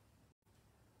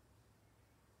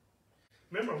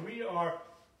 Remember, we are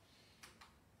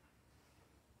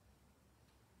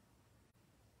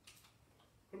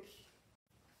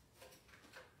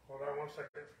hold on one second.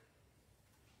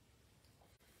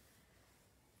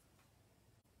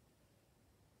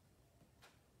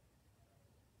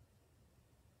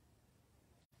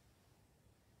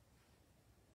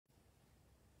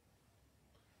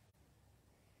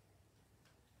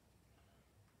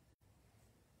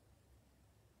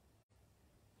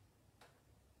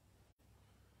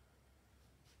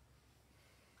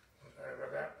 Sorry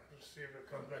about that. Let's see if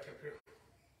it comes back up here.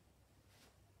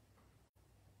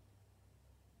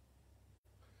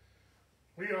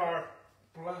 We are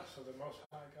blessed of the Most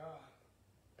High God,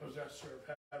 possessor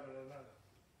of heaven and earth.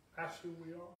 That's who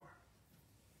we are.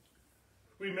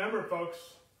 Remember, folks,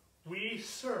 we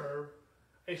serve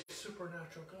a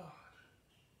supernatural God.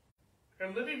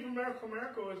 And living from miracle to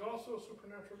miracle is also a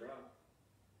supernatural God.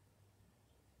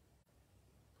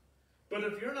 But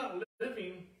if you're not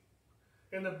living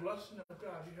in the blessing of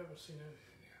God, you haven't seen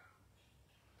anything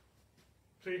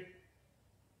yet. See?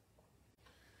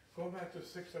 Going back to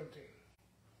 6:17.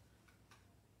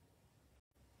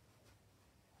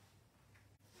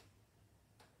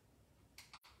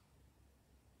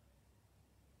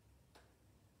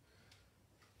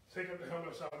 Take up the helmet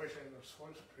of salvation and the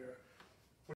sword of spirit,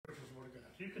 which is the word of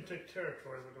God. You can take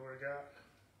territory with the word of God.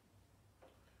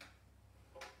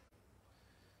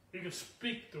 You can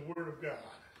speak the word of God.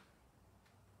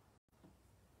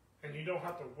 And you don't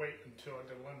have to wait until a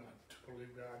dilemma to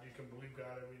believe God. You can believe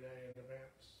God every day in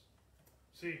advance.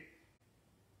 See,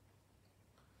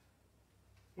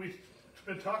 we've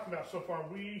been talking about so far,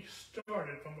 we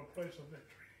started from a place of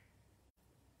victory.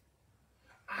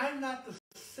 I'm not the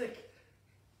sick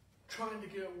trying to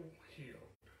get healed.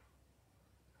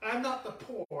 I'm not the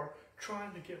poor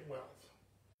trying to get wealth.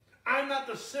 I'm not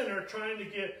the sinner trying to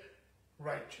get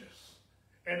righteous.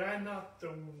 And I'm not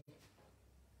the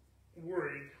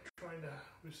worried trying to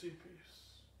receive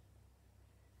peace.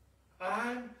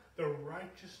 I'm the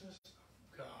righteousness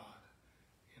of God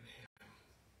in Him.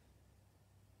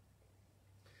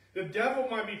 The devil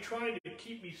might be trying to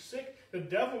keep me sick. The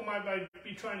devil might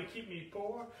be trying to keep me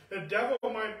poor. The devil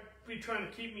might be trying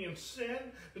to keep me in sin.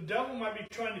 The devil might be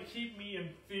trying to keep me in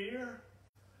fear.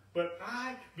 But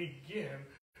I begin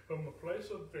from a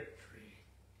place of victory.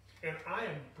 And I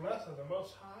am blessed of the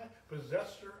Most High,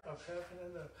 possessor of heaven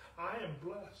and earth. I am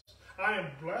blessed. I am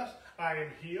blessed. I am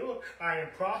healed. I am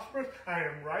prosperous. I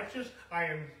am righteous. I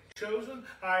am chosen.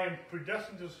 I am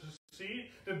predestined to succeed.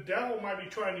 The devil might be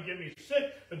trying to get me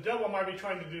sick. The devil might be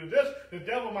trying to do this. The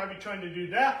devil might be trying to do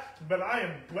that. But I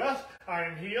am blessed. I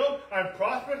am healed. I'm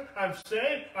prosperous. I'm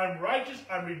saved. I'm righteous.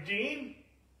 I'm redeemed.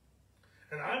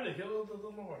 And I'm the healed of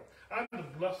the Lord. I'm the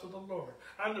blessed of the Lord.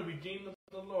 I'm the redeemed of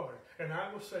the Lord. And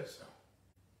I will say so.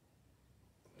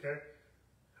 Okay?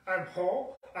 I'm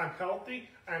whole. I'm healthy.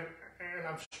 And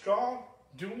I'm strong,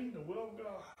 doing the will of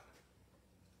God.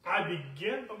 I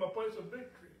begin from a place of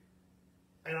victory.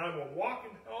 And I will walk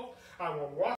in health. I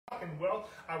will walk in wealth.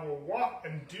 I will walk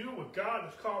and do what God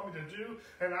has called me to do.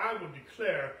 And I will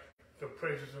declare the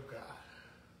praises of God.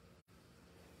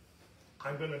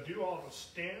 I'm going to do all to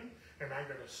stand. And I'm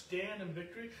going to stand in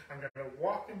victory. I'm going to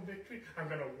walk in victory. I'm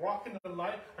going to walk in the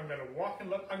light. I'm going to walk in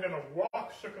love. I'm going to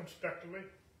walk circumspectly.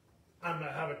 I'm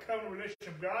going to have a covenant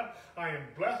relationship with God. I am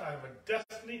blessed. I have a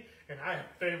destiny. And I have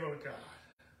favor with God.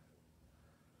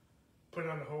 Put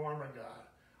on the whole armor of God.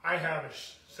 I have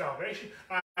His salvation.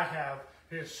 I have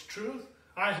His truth.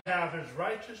 I have His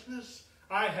righteousness.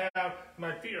 I have,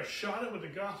 my feet are shod with the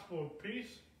gospel of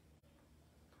peace.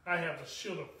 I have the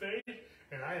shield of faith.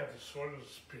 And I have the sword of the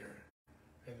Spirit.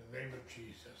 In the name of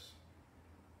Jesus.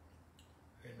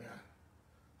 Amen.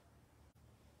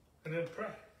 And then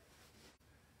pray.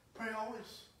 Pray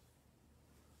always.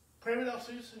 Pray without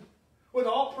ceasing. With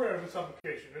all prayer and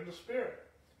supplication. In the Spirit.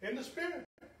 In the Spirit.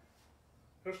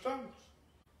 There's tongues.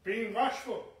 Being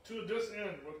watchful to this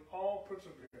end with all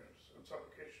perseverance and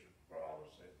supplication for all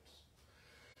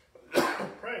the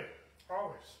saints. Pray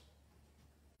always.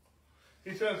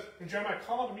 He says in Jeremiah,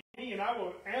 call to me and I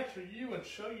will answer you and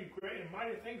show you great and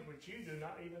mighty things which you do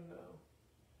not even know.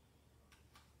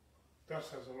 Thus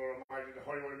says the Lord Almighty, the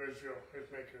Holy One of Israel, His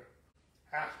Maker.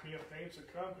 Ask me of things to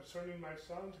come concerning my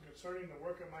sons and concerning the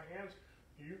work of my hands.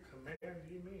 You command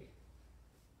ye me.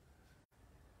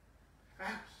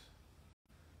 Ask.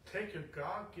 Take your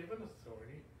God-given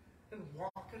authority and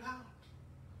walk it out.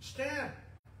 Stand.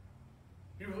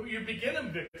 You begin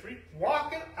in victory.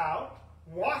 Walk it out.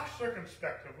 walk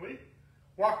circumspectively,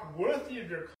 walk worthy of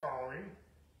your calling,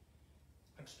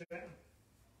 and stand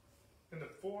in the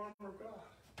full armor of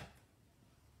God.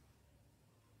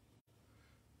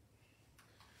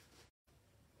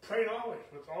 Pray always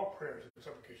with all prayers and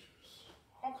supplications.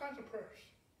 All kinds of prayers.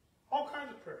 All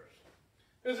kinds of prayers.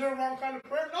 Is there a wrong kind of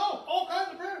prayer? No, all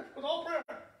kinds of prayers with all prayer.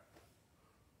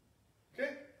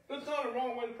 Okay? That's not a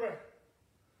wrong way to pray.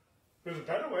 There's a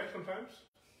better way sometimes.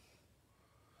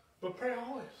 But pray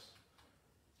always.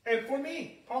 And for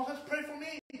me, Paul says, pray for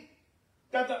me,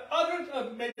 that the utterance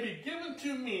may be given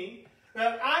to me,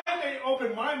 that I may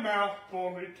open my mouth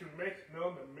boldly to make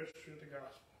known the mystery of the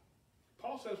gospel.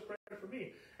 Paul says, pray for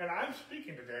me. And I'm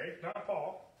speaking today, not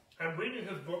Paul. I'm reading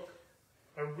his book.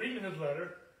 I'm reading his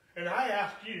letter. And I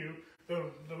ask you,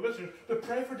 the listeners, to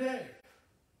pray for Dave.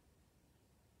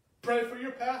 Pray for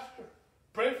your pastor.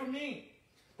 Pray for me.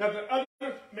 That the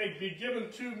utterance may be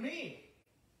given to me,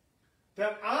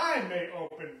 that I may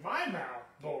open my mouth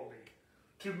boldly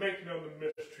to make known the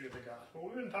mystery of the gospel.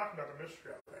 We've been talking about the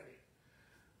mystery already.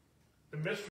 The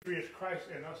mystery is Christ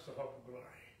in us, the hope of glory.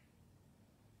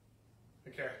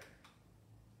 Okay.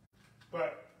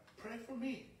 But pray for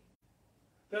me,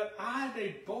 that I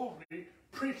may boldly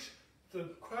preach the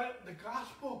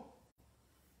gospel.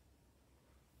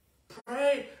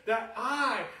 Pray that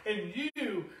I and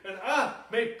you and us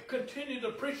may continue to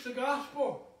preach the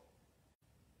gospel.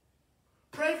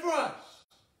 Pray for us.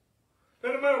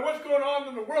 That no matter what's going on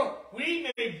in the world, we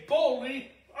may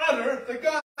boldly utter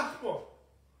the gospel.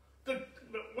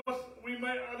 We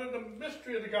may utter the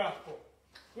mystery of the gospel.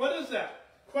 What is that?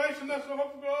 Christ in us, the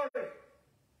hope of glory.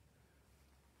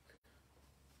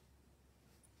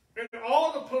 And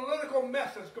all the political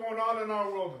mess that's going on in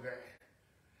our world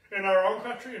today, in our own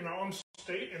country, in our own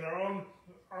state, in our own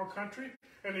country,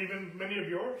 and even many of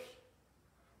yours,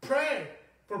 pray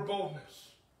for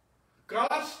boldness.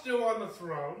 God's still on the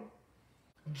throne.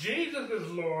 Jesus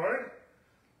is Lord.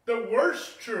 The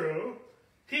word's true.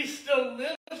 He still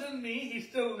lives in me. He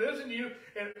still lives in you.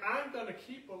 And I'm going to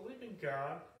keep believing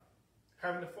God,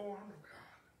 having the full armor of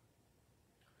God.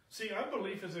 See,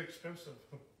 unbelief is expensive.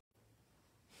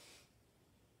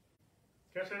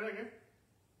 Can I say that again?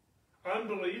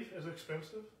 Unbelief is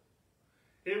expensive.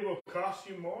 It will cost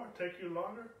you more, take you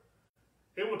longer.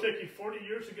 It will take you 40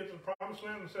 years to get to the promised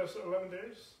land instead of 11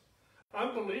 days.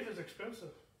 Unbelief is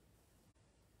expensive.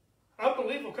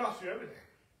 Unbelief will cost you everything.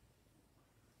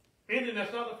 Meaning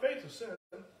that's not the faith of sin.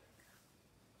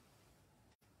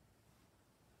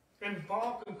 And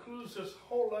Paul concludes this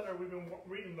whole letter we've been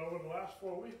reading over the last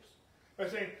 4 weeks by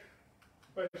saying,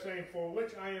 for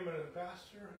which I am an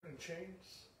ambassador in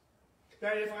chains,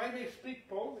 that if I may speak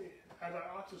boldly as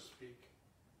I ought to speak.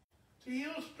 See, he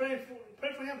was praying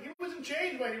for him. He wasn't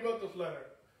chained when he wrote this letter.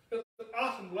 It's an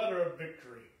awesome letter of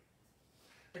victory.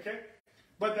 Okay?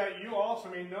 But that you also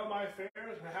may know my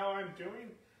affairs and how I'm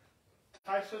doing.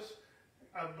 Titus,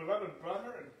 a beloved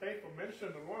brother and faithful minister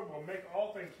of the Lord, will make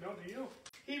all things known to you.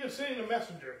 He even sending a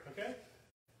messenger, okay?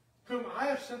 Whom I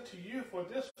have sent to you for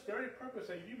this very purpose,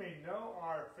 that you may know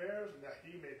our affairs and that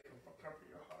he may comfort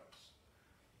your hearts.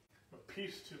 But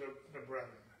peace to the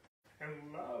brethren,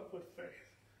 and love with faith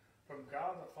from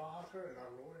God the Father and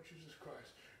our Lord Jesus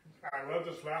Christ. I love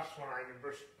this last line in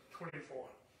verse 24.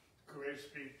 Grace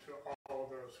be to all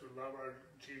those who love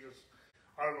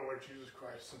our Lord Jesus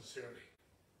Christ sincerely.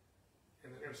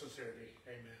 In sincerity,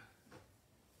 amen.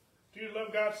 Do you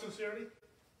love God sincerely?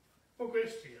 Well,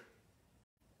 grace to you.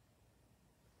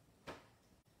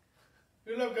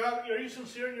 You love God? Are you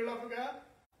sincere in your love for God?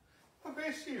 Well,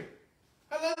 grace to you.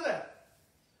 I love that.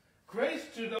 Grace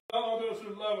to all those who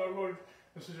love our Lord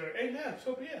and sincere. Amen.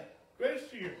 So be it. Grace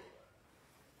to you.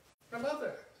 I love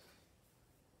that.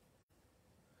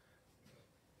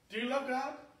 Do you love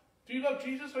God? Do you love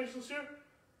Jesus? Are you sincere?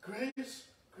 Grace,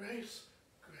 grace,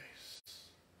 grace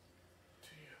to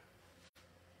you.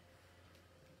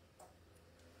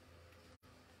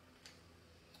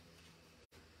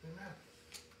 Amen.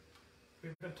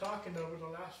 We've been talking over the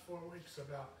last 4 weeks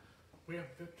about we have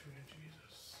victory in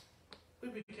Jesus. We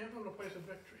begin from a place of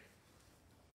victory.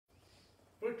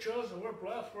 We're chosen, we're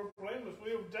blessed, we're blameless.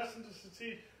 We are destined to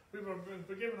succeed. We've been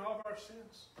forgiven all of our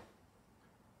sins.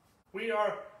 We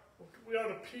are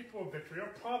the people of victory. We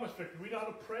are promised victory. We know how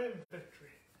to pray in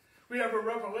victory. We have a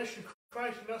revelation of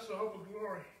Christ in us, the hope of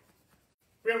glory.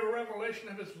 We have a revelation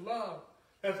of his love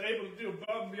that's able to do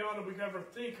above and beyond what we can ever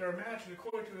think or imagine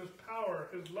according to his power,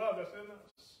 his love that's in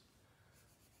us.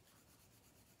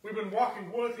 We've been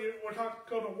walking worthy. We're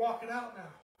going to walk it out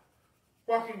now.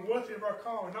 Walking worthy of our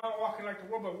calling. Not walking like the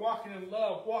world, but walking in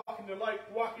love, walking in light,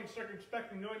 walking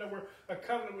circumspectly, knowing that we're a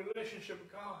covenant relationship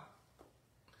with God.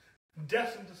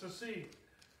 destined to succeed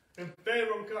in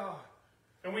favor of God.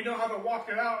 And we know how to walk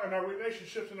it out in our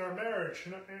relationships, in our marriage,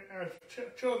 and as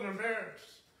children and parents.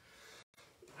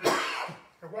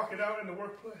 Or walk it out in the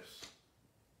workplace.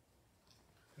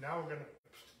 Now we're going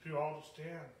to do all to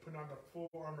stand, put on the full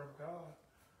armor of God,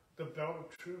 the belt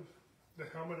of truth, the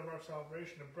helmet of our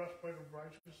salvation, the breastplate of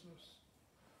righteousness,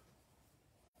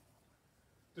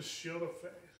 the shield of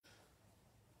faith,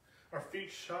 our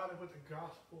feet shodded with the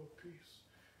gospel of peace,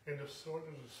 and the sword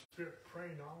of the Spirit,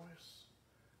 praying always,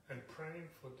 and praying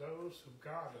for those who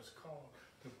God has called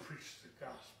to preach the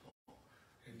gospel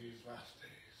in these last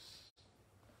days.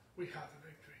 We have the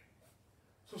victory.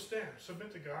 So stand,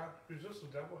 submit to God, resist the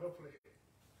devil, he'll flee.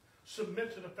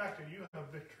 Submit to the fact that you have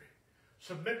victory.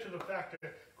 Submit to the fact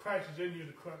that Christ is in you,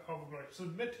 the hope of glory.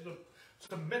 Submit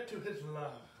to his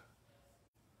love.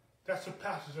 That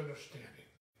surpasses understanding.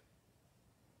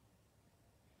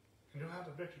 And you'll have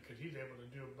the victory because he's able to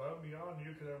do above and beyond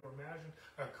you could ever imagine,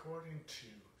 according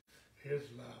to his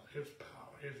love, his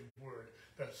power, his word,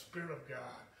 the Spirit of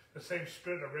God, the same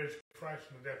Spirit that raised Christ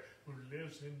from the dead, who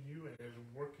lives in you and is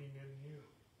working in you.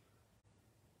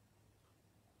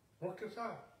 Work this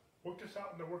out. Work this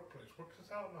out in the workplace. Work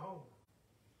this out in the home.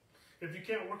 If you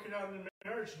can't work it out in the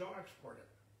marriage, don't export it.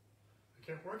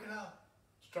 You can't work it out.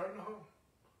 Start in the home.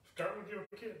 Start with your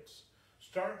kids.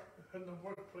 Start in the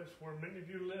workplace where many of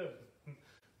you live.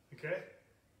 Okay?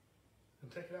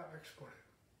 And take it out, export it.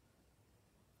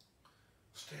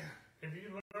 Stand. If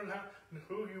you learn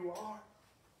who you are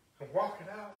and walk it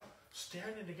out,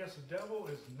 standing against the devil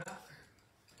is nothing.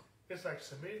 It's like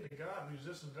submitting to God,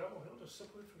 resisting the devil, he'll just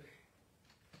simply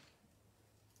flee.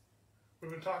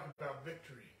 We've been talking about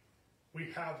victory. We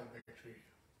have the victory.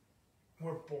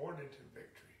 We're born into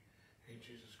victory in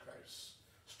Jesus Christ.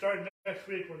 Starting next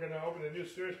week, we're going to open a new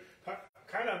series,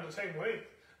 kind of on the same length,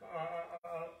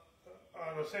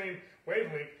 on the same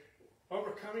wavelength,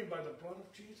 overcoming by the blood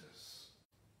of Jesus.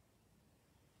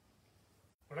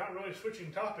 We're not really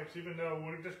switching topics, even though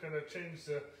we're just going to change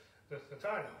the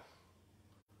title.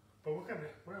 But we're going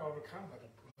to overcome by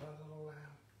the blood of the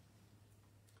Lamb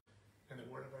and the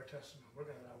word of our testimony. We're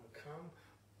going to overcome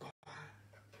by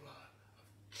the blood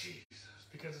of Jesus.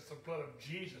 Because it's the blood of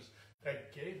Jesus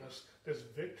that gave us this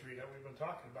victory that we've been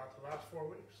talking about the last 4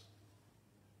 weeks.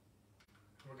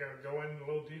 We're going to go in a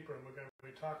little deeper and we're going to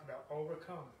be talking about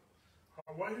overcome.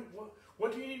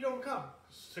 What do you need to overcome?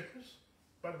 Sickness?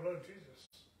 By the blood of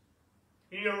Jesus.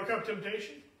 You need to overcome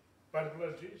temptation? By the blood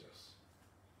of Jesus.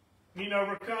 You need to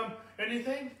overcome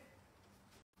anything?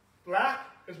 Lack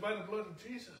is by the blood of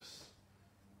Jesus.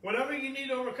 Whatever you need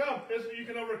to overcome, you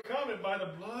can overcome it by the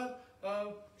blood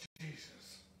of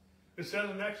Jesus. It says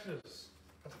in Exodus,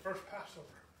 at the first Passover,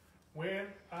 when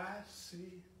I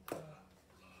see the blood.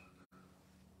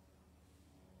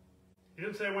 He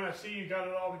didn't say when I see you got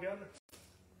it all together.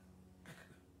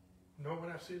 No,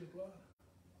 when I see the blood.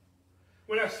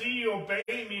 When I see you obey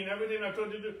me and everything I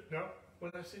told you to do. No,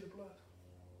 when I see the blood.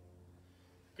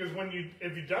 Because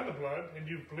if you've done the blood and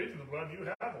you've believed in the blood, you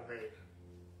have obeyed.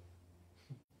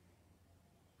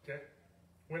 Okay?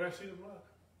 When I see the blood,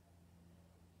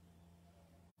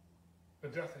 the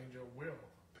death angel will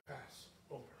pass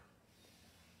over.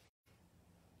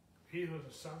 He who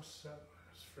the Son set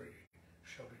is free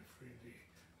shall be free indeed.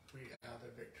 We have the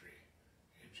victory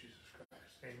in Jesus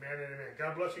Christ. Amen and amen.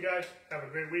 God bless you guys. Have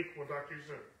a great week. We'll talk to you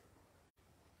soon.